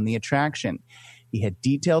play on the attraction. He had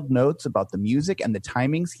detailed notes about the music and the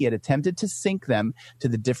timings he had attempted to sync them to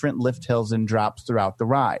the different lift hills and drops throughout the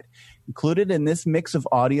ride. Included in this mix of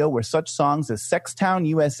audio were such songs as Sextown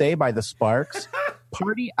USA by the Sparks,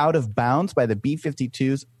 Party Out of Bounds by the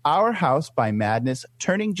B-52s, Our House by Madness,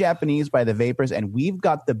 Turning Japanese by the Vapors, and We've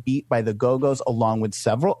Got the Beat by the Go-Go's, along with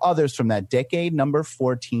several others from that decade, number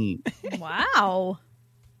 14. Wow.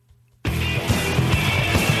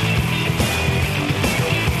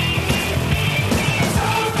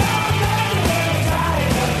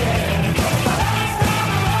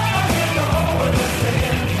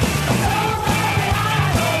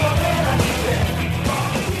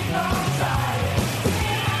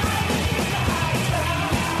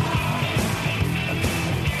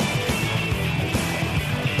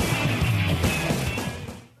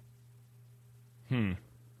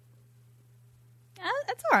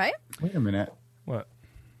 That's all right. Wait a minute. What?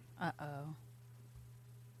 Uh-oh.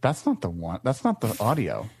 That's not the one. That's not the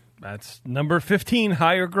audio. That's number 15,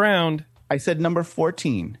 Higher Ground. I said number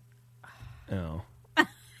 14. Oh.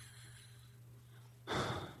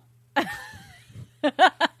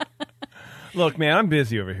 Look, man, I'm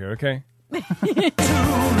busy over here, okay? It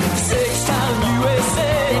sounds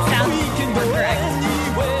more correct.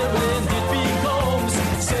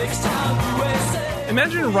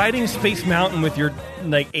 Imagine riding Space Mountain with your,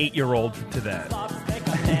 8-year-old to that.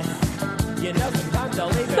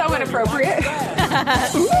 So inappropriate.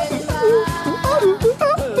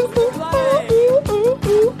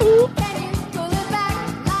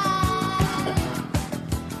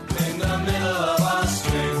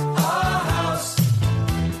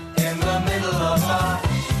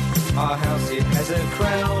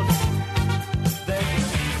 crowd. They're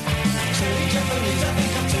totally Japanese, I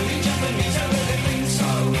think I'm totally Japanese, I really think so.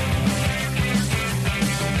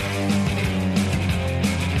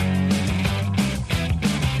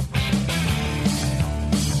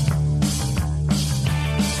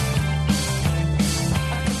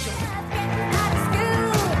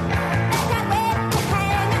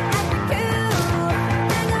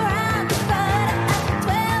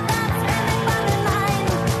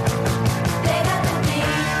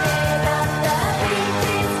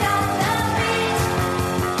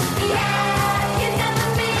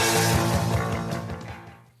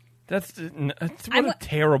 That's what a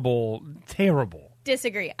terrible.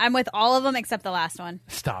 Disagree. I'm with all of them except the last one.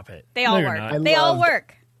 Stop it. They all work. They all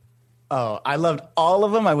work. Oh, I loved all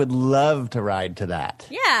of them. I would love to ride to that.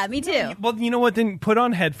 Yeah, me too. Well, you know what? Then put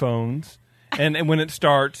on headphones, and when it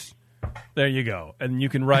starts, there you go. And you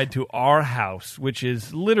can ride to Our House, which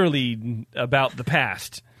is literally about the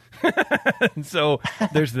past. So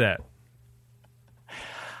there's that.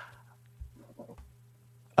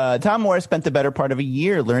 Tom Morris spent the better part of a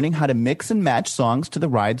year learning how to mix and match songs to the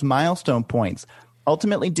ride's milestone points.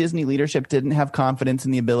 Ultimately, Disney leadership didn't have confidence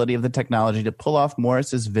in the ability of the technology to pull off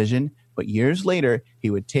Morris's vision, but years later, he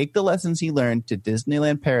would take the lessons he learned to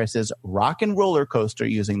Disneyland Paris's Rock and Roller Coaster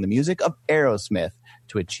using the music of Aerosmith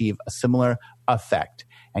to achieve a similar effect.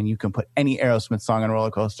 And you can put any Aerosmith song on a roller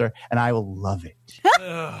coaster, and I will love it.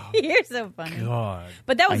 You're so funny. God.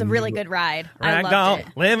 But that was a really good ride. I loved it.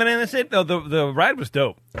 Living in the city. No, the ride was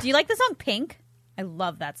dope. Do you like the song Pink? I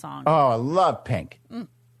love that song. Oh, I love Pink.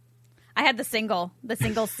 I had the single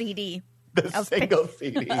CD. The single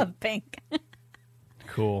CD. Of Pink.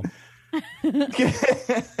 Cool.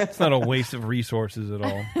 It's not a waste of resources at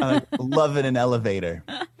all. I love it in Elevator.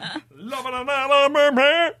 Love it in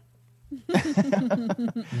Elevator.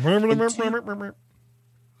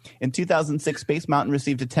 In 2006, Space Mountain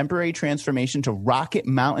received a temporary transformation to Rocket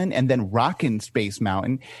Mountain and then Rockin' Space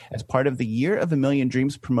Mountain. As part of the Year of a Million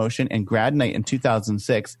Dreams promotion and grad night in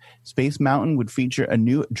 2006, Space Mountain would feature a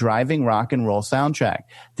new driving rock and roll soundtrack.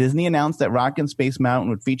 Disney announced that Rockin' Space Mountain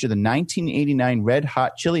would feature the 1989 Red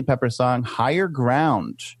Hot Chili Pepper song Higher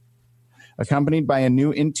Ground, accompanied by a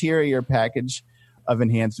new interior package of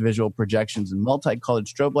enhanced visual projections and multicolored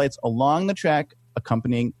strobe lights along the track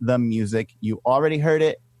accompanying the music. You already heard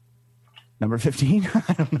it. Number 15.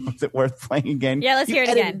 I don't know. Is it worth playing again? Yeah, let's hear it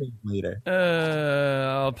again. Later.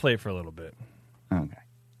 I'll play for a little bit. Okay.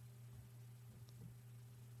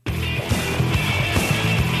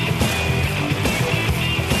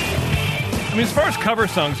 I mean, as far as cover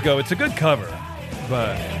songs go, it's a good cover,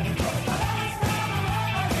 but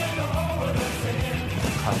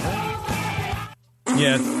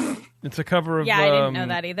yeah, it's a cover of. Yeah, I didn't know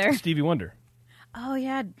that either. Stevie Wonder. Oh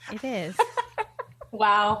yeah, it is.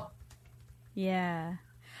 Wow. Yeah.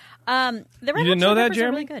 The Red You didn't know that, Peppers are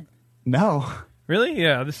Jeremy? really good. No. Really?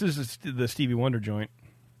 Yeah, this is the Stevie Wonder joint.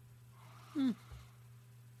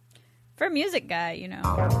 For a music guy, you know.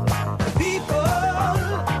 People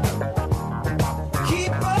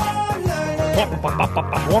keep on learning.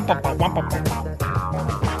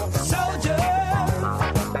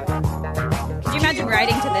 Could you imagine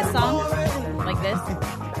writing to this song like this?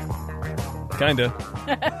 Kinda.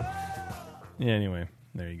 Yeah, anyway,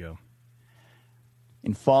 there you go.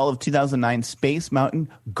 In fall of 2009, Space Mountain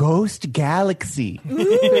Ghost Galaxy.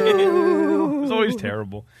 It was always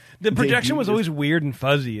terrible. The projection was always weird and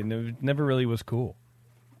fuzzy, and it never really was cool.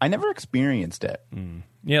 I never experienced it.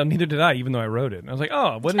 Yeah, neither did I, even though I wrote it. And I was like,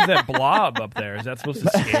 oh, what is that blob up there? Is that supposed to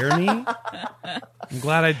scare me? I'm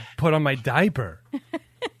glad I put on my diaper.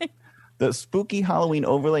 The spooky Halloween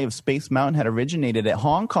overlay of Space Mountain had originated at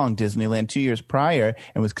Hong Kong Disneyland 2 years prior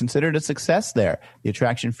and was considered a success there. The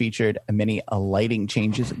attraction featured many lighting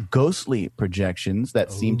changes, ghostly projections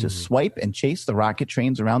that seemed to swipe and chase the rocket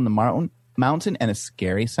trains around the mountain, and a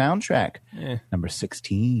scary soundtrack. Number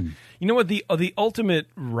 16. You know what? The ultimate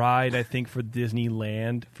ride, I think, for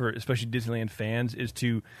Disneyland, for especially Disneyland fans, is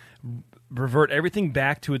to revert everything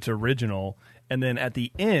back to its original, and then at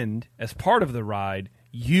the end, as part of the ride,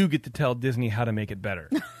 you get to tell Disney how to make it better.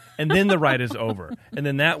 And then the ride is over. And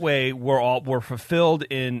then that way we're fulfilled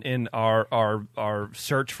in our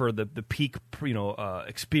search for the peak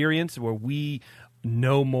experience where we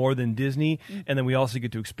know more than Disney, and then we also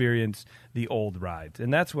get to experience the old rides.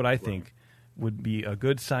 And that's what I think would be a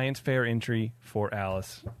good science fair entry for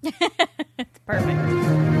Alice. It's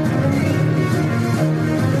perfect.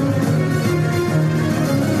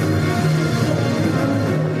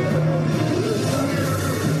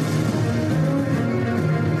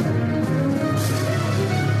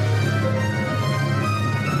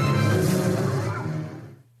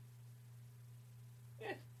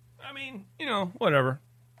 whatever.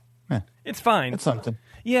 Eh, it's fine. it's something.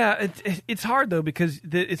 Yeah, it's hard though because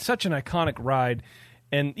it's such an iconic ride,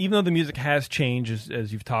 and even though the music has changed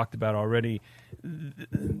as you've talked about already,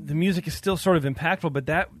 the music is still sort of impactful. But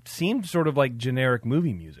that seemed sort of like generic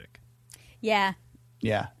movie music. Yeah,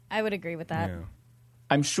 I would agree with that. Yeah.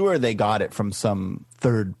 I'm sure they got it from some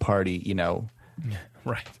third party,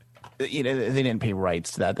 Right. They didn't pay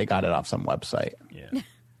rights to that. They got it off some website. Yeah.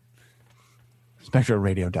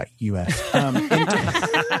 SpectroRadio.us.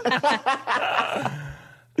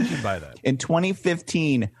 You should buy that. In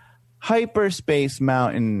 2015, Hyperspace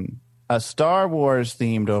Mountain, a Star Wars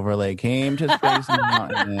themed overlay, came to Space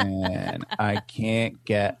Mountain. I can't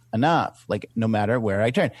get enough, no matter where I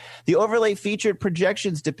turn. The overlay featured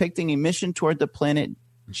projections depicting a mission toward the planet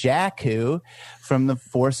Jakku from The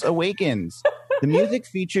Force Awakens. The music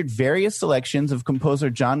featured various selections of composer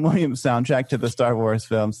John Williams' soundtrack to the Star Wars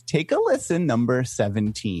films. Take a listen, number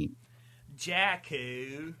 17.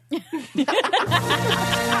 Jakku.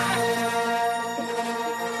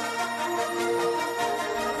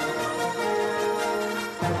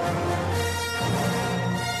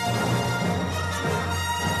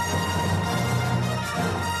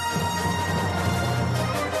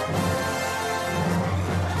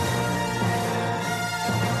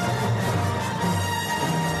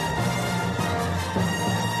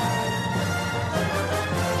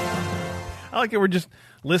 I like it. We're just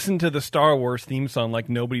listening to the Star Wars theme song like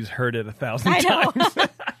nobody's heard it 1,000 times.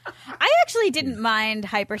 I actually didn't mind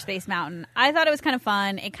Hyperspace Mountain. I thought it was kind of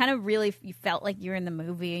fun. It kind of really, you felt like you were in the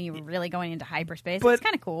movie and you were really going into hyperspace. It's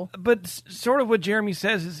kind of cool. But sort of what Jeremy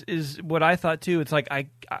says is what I thought too. It's like,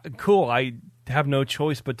 cool. I have no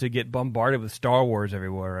choice but to get bombarded with Star Wars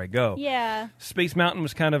everywhere I go. Yeah. Space Mountain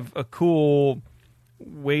was kind of a cool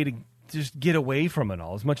way to just get away from it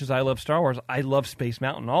all. As much as I love Star Wars, I love Space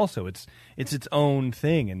Mountain also. It's its own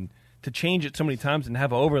thing, and to change it so many times and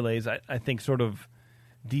have overlays, I think sort of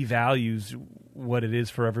devalues what it is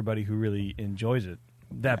for everybody who really enjoys it.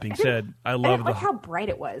 That being said, I love how bright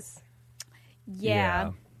it was.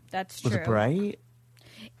 Yeah. That's true. Was it bright?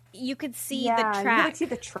 You could see the You track. could see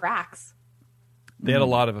the tracks. They had a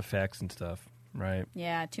lot of effects and stuff, right?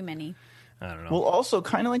 Yeah, too many. I don't know. Well, also,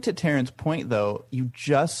 kind of like to Taryn's point, though, you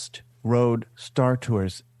just rode Star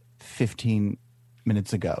Tours 15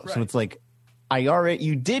 minutes ago. Right. So it's like,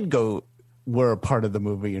 you did go, were a part of the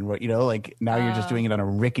movie, and now you're just doing it on a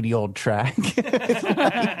rickety old track.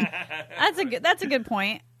 That's a good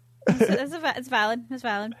point. It's valid. It's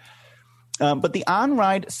valid. But the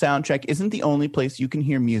on-ride soundtrack isn't the only place you can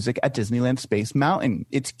hear music at Disneyland Space Mountain.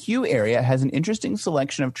 Its queue area has an interesting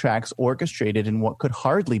selection of tracks orchestrated in what could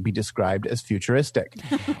hardly be described as futuristic.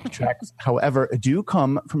 Tracks, however, do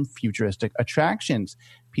come from futuristic attractions.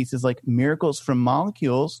 Pieces like Miracles from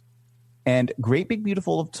Molecules and Great Big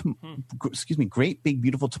Beautiful Tomorrow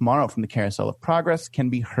from the Carousel of Progress can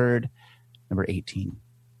be heard. Number 18.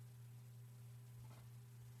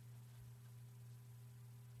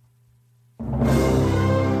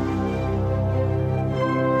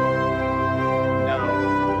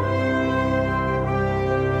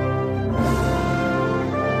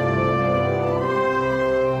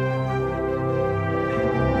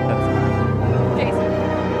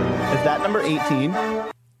 Number 18.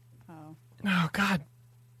 Oh, God.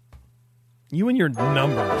 You and your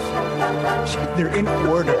numbers. They're in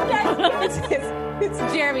order. It's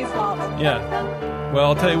Jeremy's fault. Yeah. Well,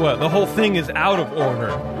 I'll tell you what. The whole thing is out of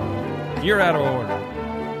order. You're out of order.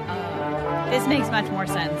 This makes much more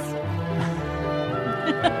sense.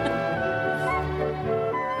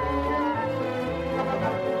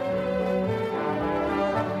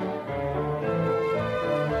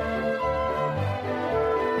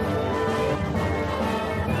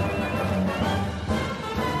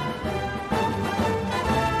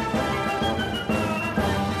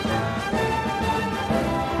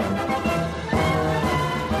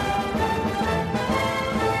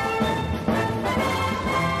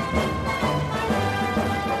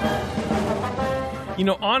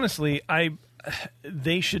 Honestly,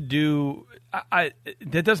 they should do.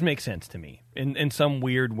 That does make sense to me in some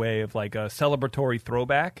weird way of like a celebratory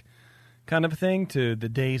throwback kind of thing to the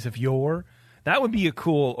days of yore. That would be a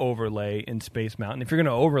cool overlay in Space Mountain. If you're going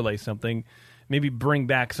to overlay something, maybe bring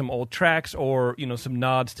back some old tracks or some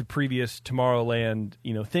nods to previous Tomorrowland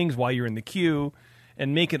things while you're in the queue,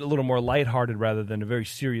 and make it a little more lighthearted rather than a very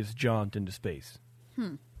serious jaunt into space.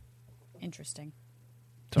 Interesting.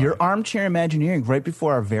 Sorry. You're armchair imagineering right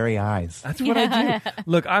before our very eyes. That's what I do.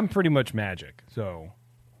 Look, I'm pretty much magic. So,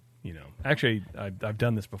 Actually, I've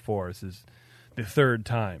done this before. This is the third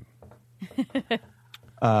time.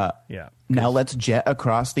 Yeah. Now let's jet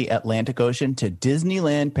across the Atlantic Ocean to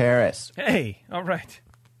Disneyland Paris. Hey, all right.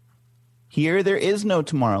 Here there is no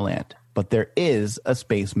Tomorrowland, but there is a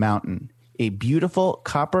Space Mountain. A beautiful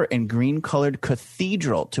copper and green colored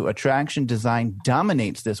cathedral to attraction design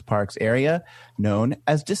dominates this park's area, known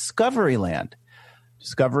as Discoveryland.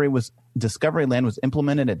 Discoveryland was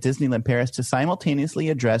implemented at Disneyland Paris to simultaneously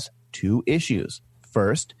address two issues.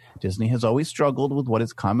 First, Disney has always struggled with what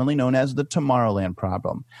is commonly known as the Tomorrowland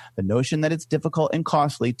problem, the notion that it's difficult and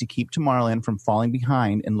costly to keep Tomorrowland from falling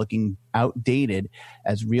behind and looking outdated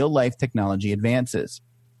as real-life technology advances.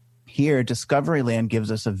 Here, Discoveryland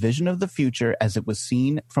gives us a vision of the future as it was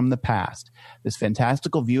seen from the past. This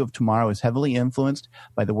fantastical view of tomorrow is heavily influenced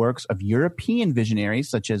by the works of European visionaries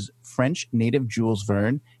such as French native Jules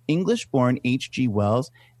Verne, English-born H.G.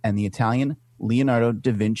 Wells, and the Italian Leonardo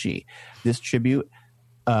da Vinci. This tribute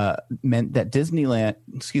meant that Discoveryland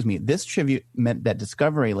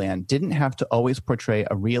didn't have to always portray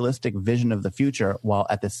a realistic vision of the future, while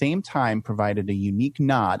at the same time provided a unique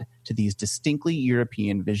nod to these distinctly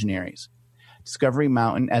European visionaries. Discovery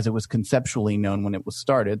Mountain, as it was conceptually known when it was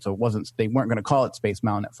started, so they weren't going to call it Space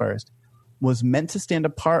Mountain at first, was meant to stand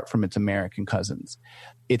apart from its American cousins.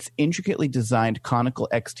 Its intricately designed conical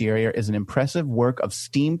exterior is an impressive work of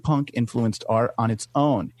steampunk-influenced art on its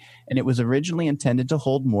own, and it was originally intended to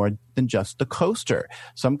hold more than just the coaster.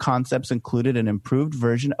 Some concepts included an improved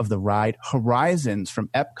version of the ride Horizons from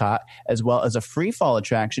Epcot, as well as a free-fall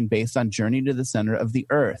attraction based on Journey to the Center of the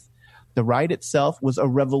Earth. The ride itself was a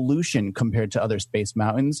revolution compared to other Space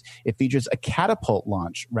Mountains. It features a catapult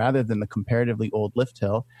launch rather than the comparatively old lift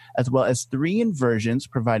hill, as well as 3 inversions,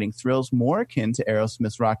 providing thrills more akin to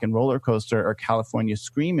Aerosmith's Rock and Roller Coaster or California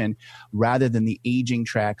Screamin', rather than the aging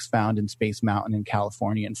tracks found in Space Mountain in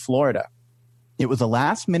California and Florida. It was a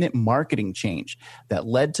last-minute marketing change that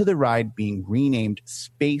led to the ride being renamed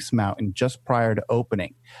Space Mountain just prior to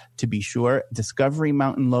opening. To be sure, Discovery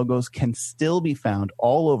Mountain logos can still be found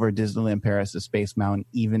all over Disneyland Paris' Space Mountain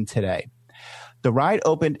even today. The ride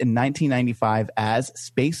opened in 1995 as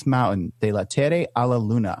Space Mountain de la Terre a la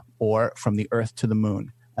Luna, or From the Earth to the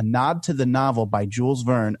Moon, a nod to the novel by Jules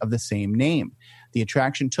Verne of the same name. The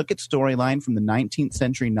attraction took its storyline from the 19th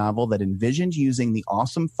century novel that envisioned using the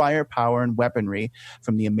awesome firepower and weaponry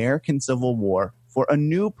from the American Civil War for a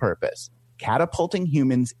new purpose, catapulting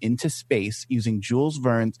humans into space using Jules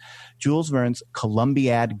Verne's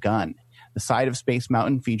Columbiad gun. The side of Space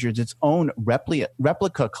Mountain features its own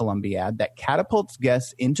replica Columbiad that catapults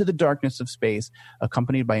guests into the darkness of space,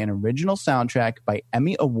 accompanied by an original soundtrack by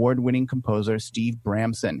Emmy Award-winning composer Steve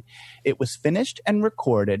Bramson. It was finished and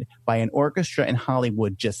recorded by an orchestra in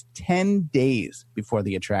Hollywood just 10 days before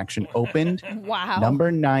the attraction opened. Wow.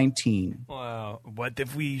 Number 19. Wow. What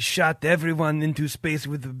if we shot everyone into space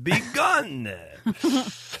with a big gun?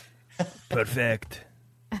 Perfect.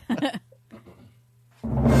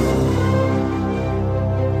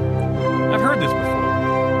 I've heard this before.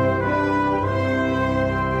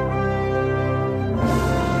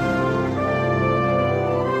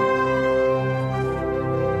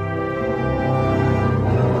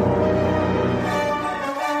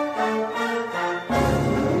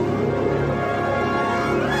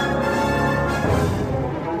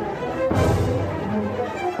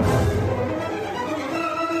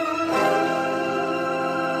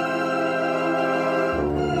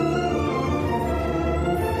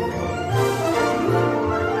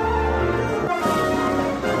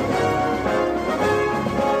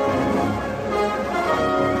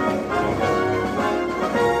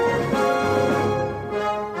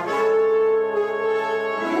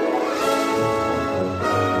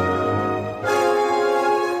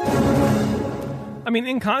 I mean,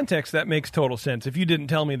 in context, that makes total sense. If you didn't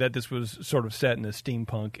tell me that this was sort of set in the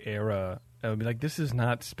steampunk era, I would be like, this is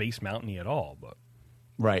not Space Mountain-y at all. But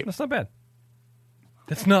Right. that's not bad.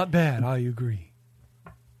 That's not bad. I agree.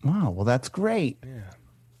 Wow, well, that's great. Yeah.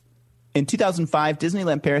 In 2005,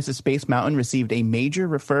 Disneyland Paris' Space Mountain received a major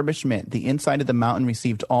refurbishment. The inside of the mountain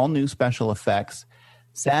received all new special effects.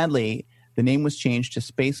 Sadly, the name was changed to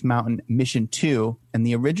Space Mountain Mission 2, and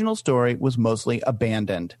the original story was mostly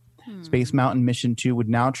abandoned. Space Mountain Mission 2 would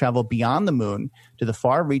now travel beyond the moon to the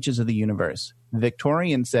far reaches of the universe. The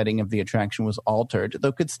Victorian setting of the attraction was altered,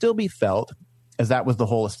 though could still be felt, as that was the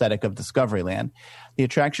whole aesthetic of Discoveryland. The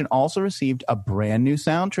attraction also received a brand new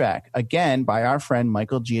soundtrack, again by our friend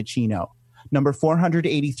Michael Giacchino. Number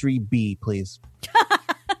 483B, please.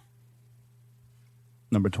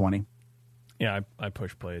 Number 20. Yeah, I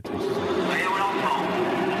push play. It takes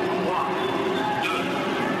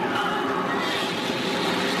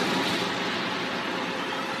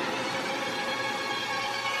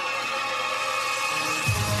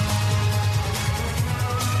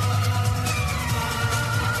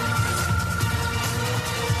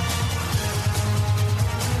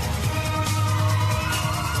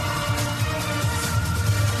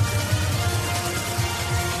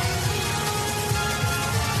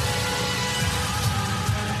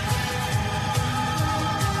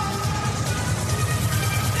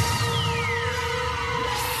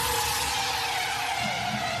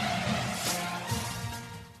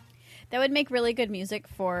That would make really good music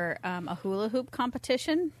for a hula hoop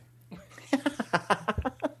competition.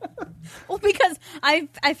 Well, because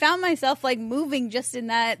I found myself like moving just in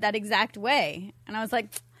that exact way, and I was like,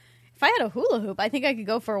 if I had a hula hoop, I think I could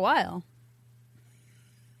go for a while.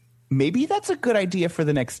 Maybe that's a good idea for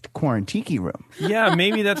the next Quarantiki room. Yeah,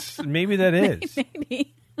 maybe that is.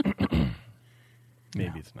 Maybe.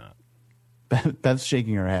 Maybe it's not. Beth's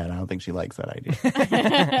shaking her head. I don't think she likes that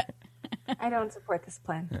idea. I don't support this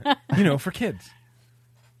plan. For kids.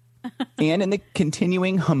 And in the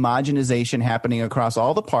continuing homogenization happening across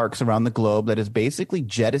all the parks around the globe that is basically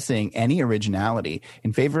jettisoning any originality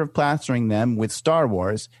in favor of plastering them with Star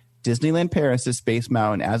Wars, Disneyland Paris' Space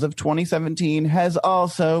Mountain, as of 2017, has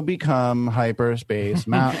also become Hyperspace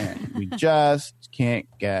Mountain. We just can't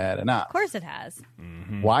get enough. Of course it has.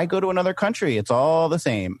 Mm-hmm. Why go to another country? It's all the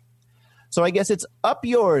same. So I guess it's up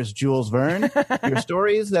yours, Jules Verne. Your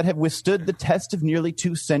stories that have withstood the test of nearly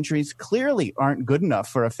 2 centuries clearly aren't good enough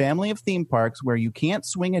for a family of theme parks where you can't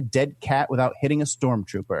swing a dead cat without hitting a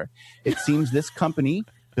stormtrooper. It seems this company,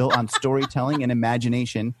 built on storytelling and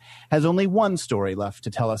imagination, has only one story left to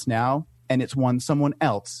tell us now, and it's one someone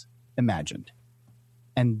else imagined.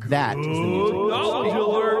 And that is the music. Knowledge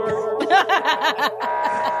alert!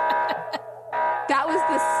 That was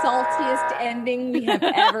the saltiest ending we have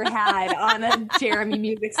ever had on a Jeremy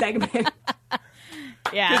music segment.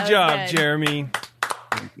 Yeah. Good job, Jeremy.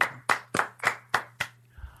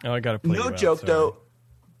 Oh, I got to play. No joke, though.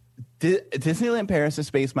 Disneyland Paris'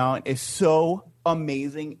 Space Mountain is so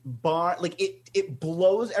amazing. It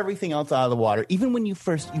blows everything else out of the water. Even when you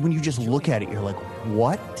just look at it, you're like,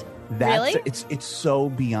 what? Really? It's so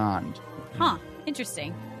beyond. Huh.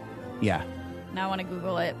 Interesting. Yeah. Now I want to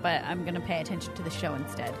Google it, but I'm going to pay attention to the show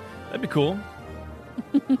instead. That'd be cool.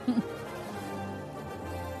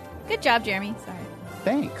 Good job, Jeremy. Sorry.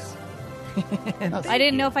 Thanks. I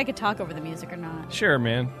didn't know if I could talk over the music or not. Sure,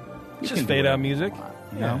 man. Just fade out music.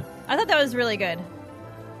 Yeah. I thought that was really good.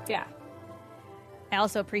 Yeah. I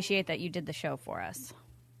also appreciate that you did the show for us.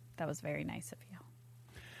 That was very nice of you.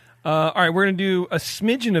 All right, we're going to do a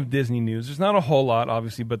smidgen of Disney news. There's not a whole lot,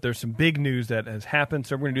 obviously, but there's some big news that has happened.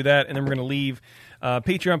 So we're going to do that, and then we're going to leave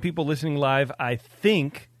Patreon people listening live, I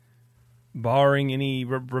think, barring any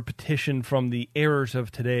repetition from the errors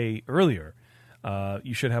of today earlier.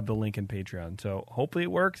 You should have the link in Patreon. So hopefully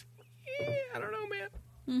it works. I don't know, man.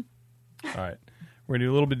 All right. We're going to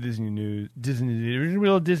do a little bit of Disney news.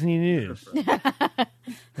 Real Disney news.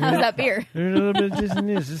 How's that beer? There's a little bit of Disney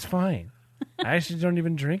news. It's fine. I actually don't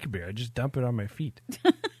even drink beer. I just dump it on my feet.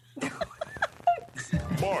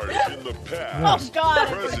 March in the past, Oh, God.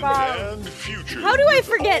 present, and future. How do I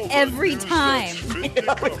forget every time?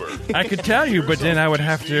 I could tell you, but then I would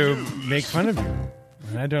have to make fun of you.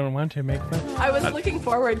 And I don't want to make fun. I was looking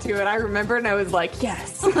forward to it. I remember, and I was like,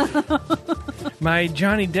 yes. My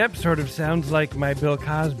Johnny Depp sort of sounds like my Bill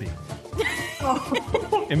Cosby.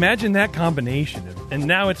 Imagine that combination. And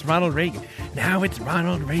now it's Ronald Reagan. Now it's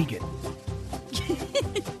Ronald Reagan.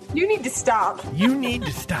 You need to stop. You need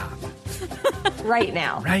to stop. Right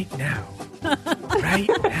now. Right now. Right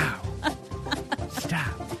now.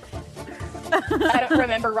 Stop. I don't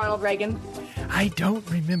remember Ronald Reagan. I don't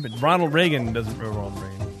remember. Ronald Reagan doesn't remember Ronald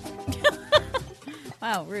Reagan.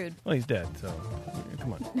 Wow, rude. Well, he's dead, so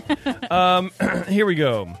come on. Here we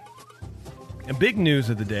go. A big news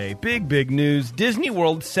of the day. Big news. Disney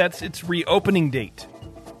World sets its reopening date.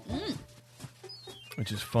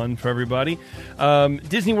 Which is fun for everybody.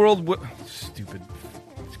 Disney World... Stupid.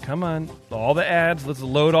 Come on. All the ads. Let's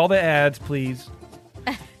load all the ads, please.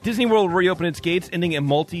 Disney World will reopen its gates, ending a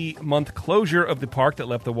multi-month closure of the park that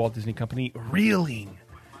left the Walt Disney Company reeling.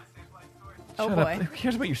 Oh, Shut boy. up. Who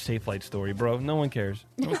cares about your Safe Flight story, bro? No one cares.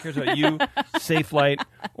 No one cares about you, Safe Flight,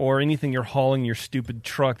 or anything you're hauling in your stupid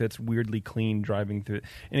truck that's weirdly clean driving through it.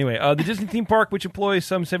 Anyway, the Disney theme park, which employs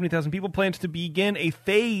some 70,000 people, plans to begin a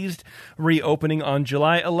phased reopening on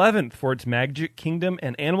July 11th for its Magic Kingdom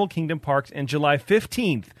and Animal Kingdom parks and July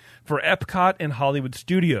 15th for Epcot and Hollywood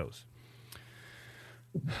Studios.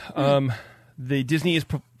 The Disney is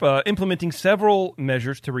implementing several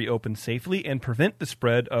measures to reopen safely and prevent the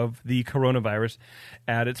spread of the coronavirus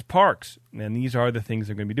at its parks. And these are the things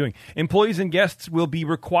they're going to be doing. Employees and guests will be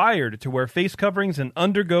required to wear face coverings and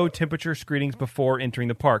undergo temperature screenings before entering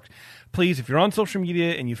the park. Please, if you're on social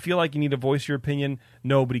media and you feel like you need to voice your opinion,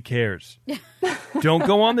 nobody cares. Don't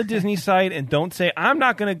go on the Disney site and don't say, I'm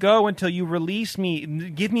not going to go until you release me.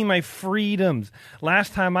 Give me my freedoms.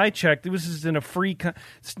 Last time I checked, this is in a free...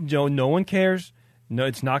 No one cares. No,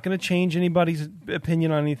 it's not going to change anybody's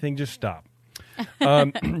opinion on anything. Just stop.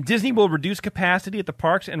 Disney will reduce capacity at the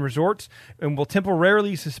parks and resorts and will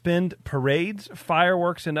temporarily suspend parades,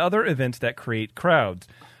 fireworks, and other events that create crowds.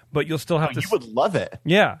 But you'll still have to... You would love it.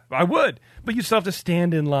 Yeah, I would. But you still have to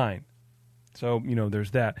stand in line. So,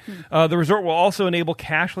 there's that. The resort will also enable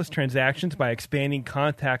cashless transactions by expanding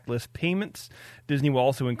contactless payments. Disney will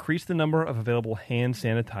also increase the number of available hand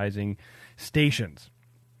sanitizing stations.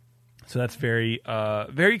 So that's very,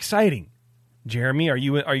 very exciting. Jeremy, are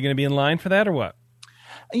you going to be in line for that or what?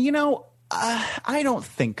 I don't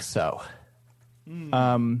think so.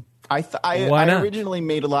 I originally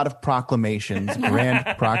made a lot of proclamations,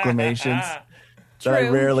 grand proclamations that I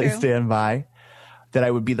rarely stand by, that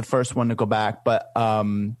I would be the first one to go back. But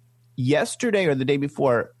yesterday or the day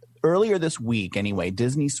before, earlier this week anyway,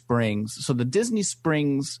 Disney Springs. So the Disney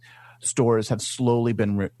Springs stores have slowly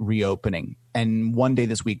been reopening. And one day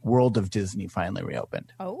this week, World of Disney finally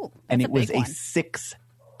reopened. Oh, and it was a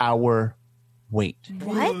 6-hour wait.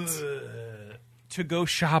 What? To go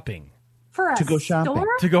shopping.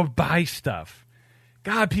 To go buy stuff.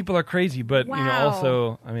 God, people are crazy, but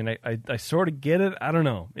also, I mean, I sort of get it. I don't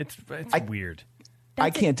know. It's weird. I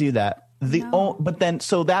can't do that. But then,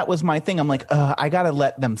 so that was my thing. I'm like, I got to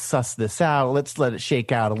let them suss this out. Let's let it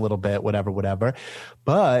shake out a little bit, whatever.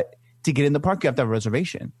 But to get in the park, you have to have a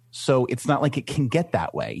reservation. So it's not like it can get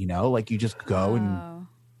that way, like you just go and.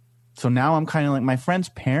 So now I'm kind of like, my friend's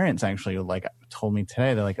parents actually told me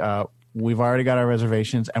today, they're like, we've already got our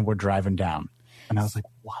reservations and we're driving down. And I was like,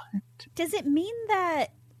 what? Does it mean that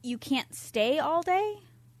you can't stay all day?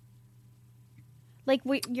 Like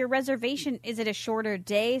your reservation, is it a shorter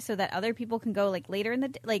day so that other people can go later in the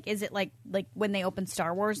day? Like, is it like when they open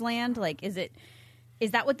Star Wars Land? Like, is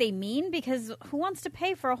that what they mean? Because who wants to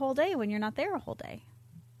pay for a whole day when you're not there a whole day?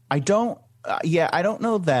 I don't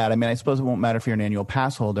know that. I mean, I suppose it won't matter if you're an annual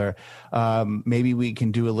pass holder. Maybe we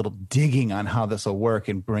can do a little digging on how this will work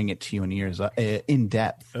and bring it to you in years in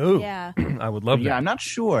depth. Oh, yeah. I would love that. Yeah, I'm not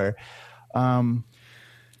sure. It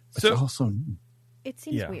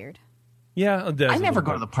seems weird. Yeah, I never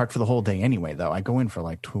go to the park for the whole day anyway, though. I go in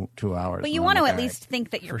for 2 hours. But you want to at least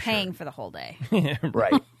think that you're paying for the whole day.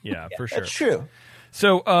 Right. Yeah, for sure. That's true.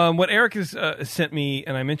 So what Eric has sent me,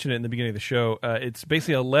 and I mentioned it in the beginning of the show, it's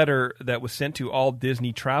basically a letter that was sent to all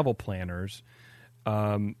Disney travel planners,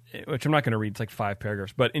 which I'm not going to read. It's like 5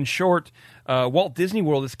 paragraphs. But in short, Walt Disney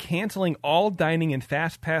World is canceling all dining and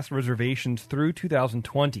Fast Pass reservations through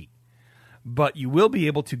 2020. But you will be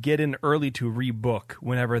able to get in early to rebook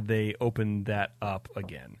whenever they open that up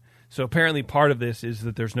again. So apparently part of this is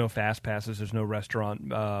that there's no Fast Passes, there's no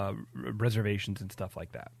restaurant reservations and stuff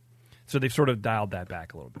like that. So they've sort of dialed that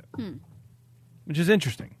back a little bit, which is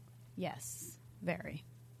interesting. Yes, very.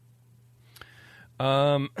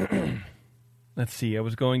 Let's see. I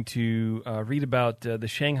was going to read about the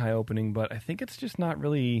Shanghai opening, but I think it's just not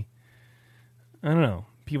really, I don't know.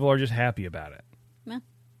 People are just happy about it. Yeah.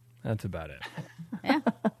 That's about it. Yeah.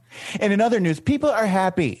 And in other news, people are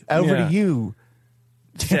happy. Over to you.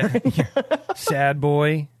 Sad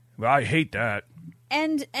boy. Well, I hate that.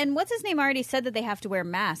 And what's his name already said that they have to wear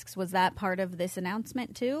masks. Was that part of this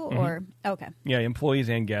announcement too? Or okay. Yeah, employees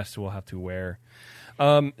and guests will have to wear.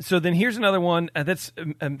 So then here's another one. That's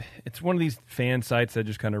it's one of these fan sites that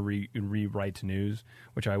just kind of rewrites news,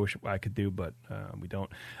 which I wish I could do, but we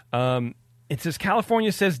don't. It says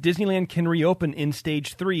California says Disneyland can reopen in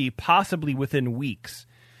stage 3, possibly within weeks.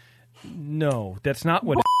 No, that's not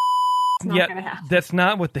what. It's not gonna happen. That's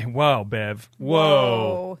not what they. Wow, Bev.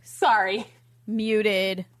 Whoa. Sorry.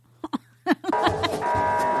 Muted.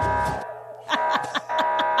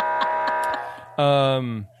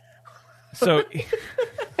 So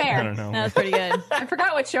Fair. I don't know. That was pretty good. I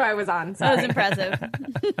forgot what show I was on. That was Sorry.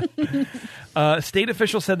 impressive. State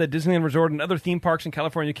officials said that Disneyland Resort and other theme parks in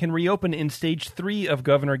California can reopen in Stage 3 of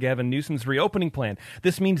Governor Gavin Newsom's reopening plan.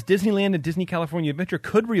 This means Disneyland and Disney California Adventure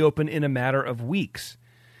could reopen in a matter of weeks.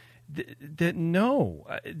 No,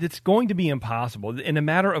 it's going to be impossible. In a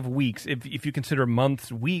matter of weeks, if you consider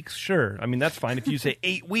months, weeks, sure. I mean, that's fine. If you say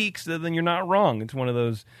 8 weeks, then you're not wrong. It's one of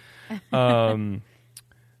those...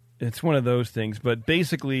 it's one of those things, but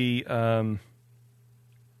basically, here I'm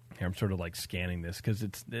sort of like scanning this because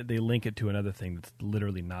they link it to another thing that's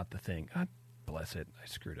literally not the thing. God bless it, I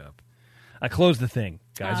screwed up. I closed the thing,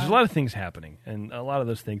 guys. There's a lot of things happening, and a lot of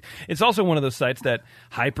those things. It's also one of those sites that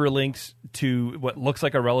hyperlinks to what looks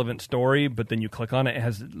like a relevant story, but then you click on it, it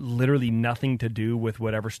has literally nothing to do with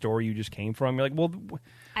whatever story you just came from. You're like, well,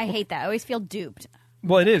 I hate that. I always feel duped.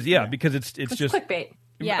 Well, it is, yeah, because it's just clickbait.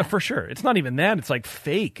 Yeah, for sure. It's not even that. It's like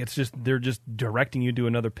fake. It's just they're just directing you to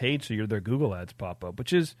another page so their Google ads pop up,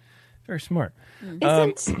 which is very smart.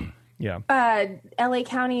 Isn't yeah. LA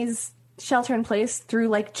County's shelter in place through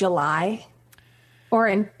like July,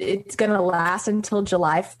 it's going to last until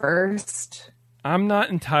July 1st. I'm not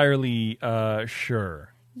entirely sure.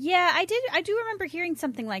 Yeah, I do remember hearing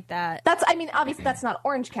something like that. Obviously that's not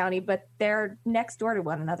Orange County, but they're next door to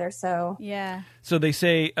one another, so. Yeah. So they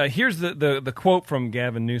say, here's the quote from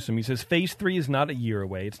Gavin Newsom. He says, Phase 3 is not a year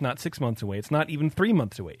away. It's not 6 months away. It's not even 3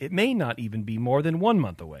 months away. It may not even be more than 1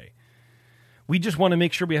 month away. We just want to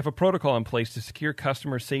make sure we have a protocol in place to secure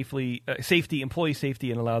customer safety, employee safety,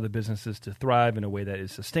 and allow the businesses to thrive in a way that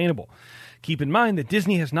is sustainable. Keep in mind that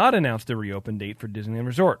Disney has not announced a reopen date for Disneyland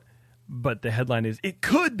Resort. But the headline is, it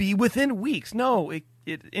could be within weeks. No,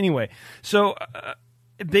 anyway. So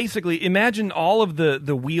basically, imagine all of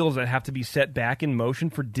the wheels that have to be set back in motion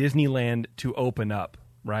for Disneyland to open up,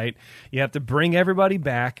 right? You have to bring everybody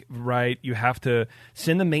back, right? You have to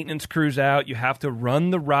send the maintenance crews out. You have to run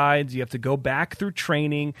the rides. You have to go back through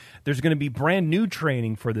training. There's going to be brand new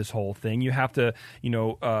training for this whole thing. You have to,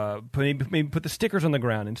 maybe put the stickers on the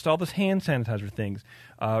ground, install this hand sanitizer things,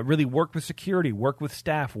 really work with security, work with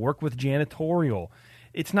staff, work with janitorial.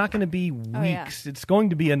 It's not going to be weeks. Oh, yeah. It's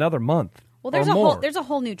going to be another month. Well, there's a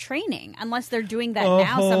whole new training, unless they're doing that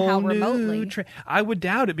now somehow remotely. I would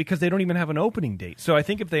doubt it because they don't even have an opening date. So I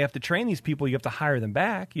think if they have to train these people, you have to hire them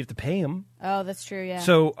back. You have to pay them. Oh, that's true, yeah.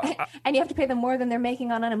 So, and you have to pay them more than they're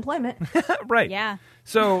making on unemployment. Right. Yeah.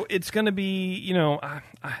 So it's going to be,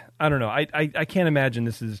 I don't know. I can't imagine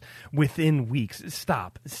this is within weeks.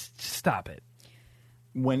 Stop it.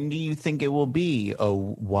 When do you think it will be,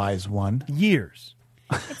 oh wise one? Years.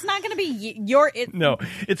 It's not going to be No,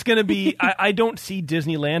 it's going to be. I don't see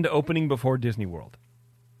Disneyland opening before Disney World.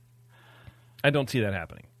 I don't see that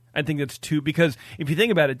happening. I think that's because if you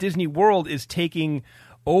think about it, Disney World is taking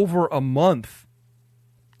over a month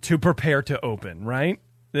to prepare to open, right?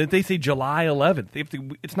 They say July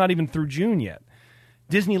 11th. It's not even through June yet.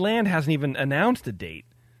 Disneyland hasn't even announced a date.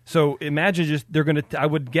 So imagine I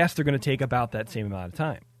would guess they're going to take about that same amount of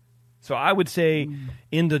time. So I would say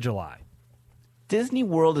into July. Disney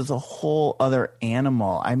World is a whole other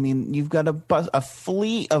animal. I mean, you've got a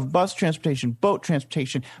fleet of bus transportation, boat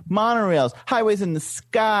transportation, monorails, highways in the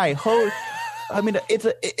sky.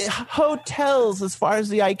 Hotels as far as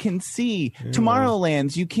the eye can see. Yeah.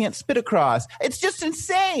 Tomorrowlands you can't spit across. It's just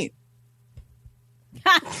insane.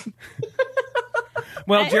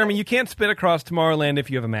 Well, Jeremy, you can't spit across Tomorrowland if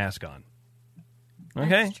you have a mask on.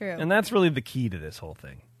 Okay? That's true. And that's really the key to this whole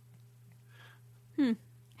thing.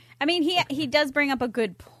 I mean, he does bring up a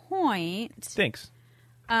good point. Thanks.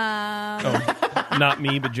 Not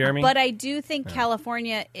me, but Jeremy. But I do think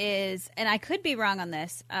California is, and I could be wrong on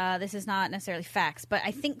this. This is not necessarily facts, but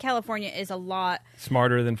I think California is a lot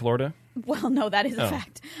smarter than Florida. Well, no, that is a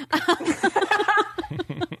fact.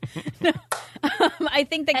 No. I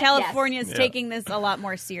think that California is taking this a lot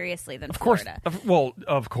more seriously than Florida.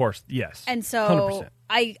 Of course, yes. And so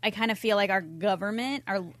 100%. I kind of feel like our government,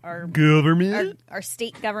 our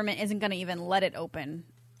state government isn't going to even let it open,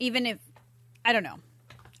 even if, I don't know.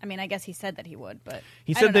 I mean, I guess he said that he would, but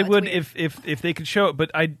he said they would if they could show it.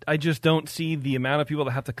 But I just don't see the amount of people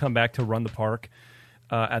that have to come back to run the park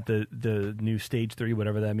at the new Stage 3,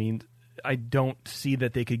 whatever that means. I don't see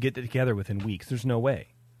that they could get it together within weeks. There's no way.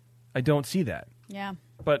 I don't see that. Yeah.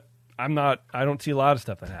 But I don't see a lot of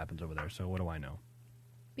stuff that happens over there, so what do I know?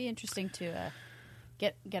 Be interesting to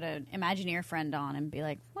get an Imagineer friend on and be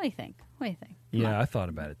like, what do you think? What do you think? Yeah, I thought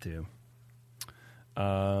about it too.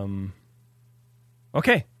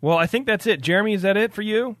 Okay, well, I think that's it. Jeremy, is that it for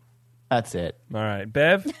you? That's it. All right.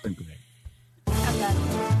 Bev? I'm done.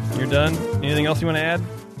 You're done? Anything else you want to add?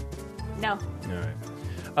 No.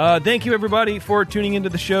 All right. Thank you, everybody, for tuning into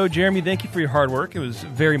the show. Jeremy, thank you for your hard work. It was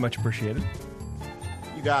very much appreciated.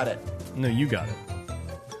 You got it. No, you got it.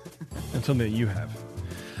 That's something that you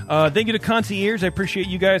have. Thank you to Concierge. I appreciate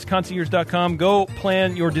you guys. Concierge.com. Go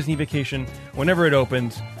plan your Disney vacation whenever it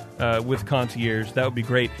opens with Concierge. That would be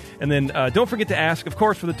great. And then don't forget to ask, of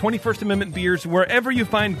course, for the 21st Amendment beers, wherever you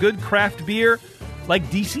find good craft beer, like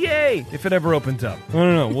DCA, if it ever opens up. I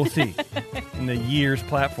don't know. We'll see. In the year's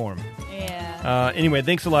platform. Yeah. Anyway,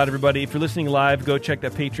 thanks a lot, everybody. If you're listening live, go check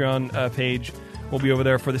that Patreon page. We'll be over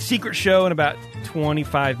there for the secret show in about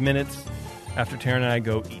 25 minutes after Taryn and I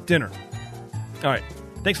go eat dinner. All right.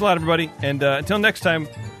 Thanks a lot, everybody. And until next time,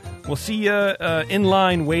 we'll see you in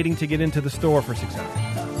line waiting to get into the store for 6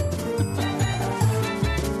 hours.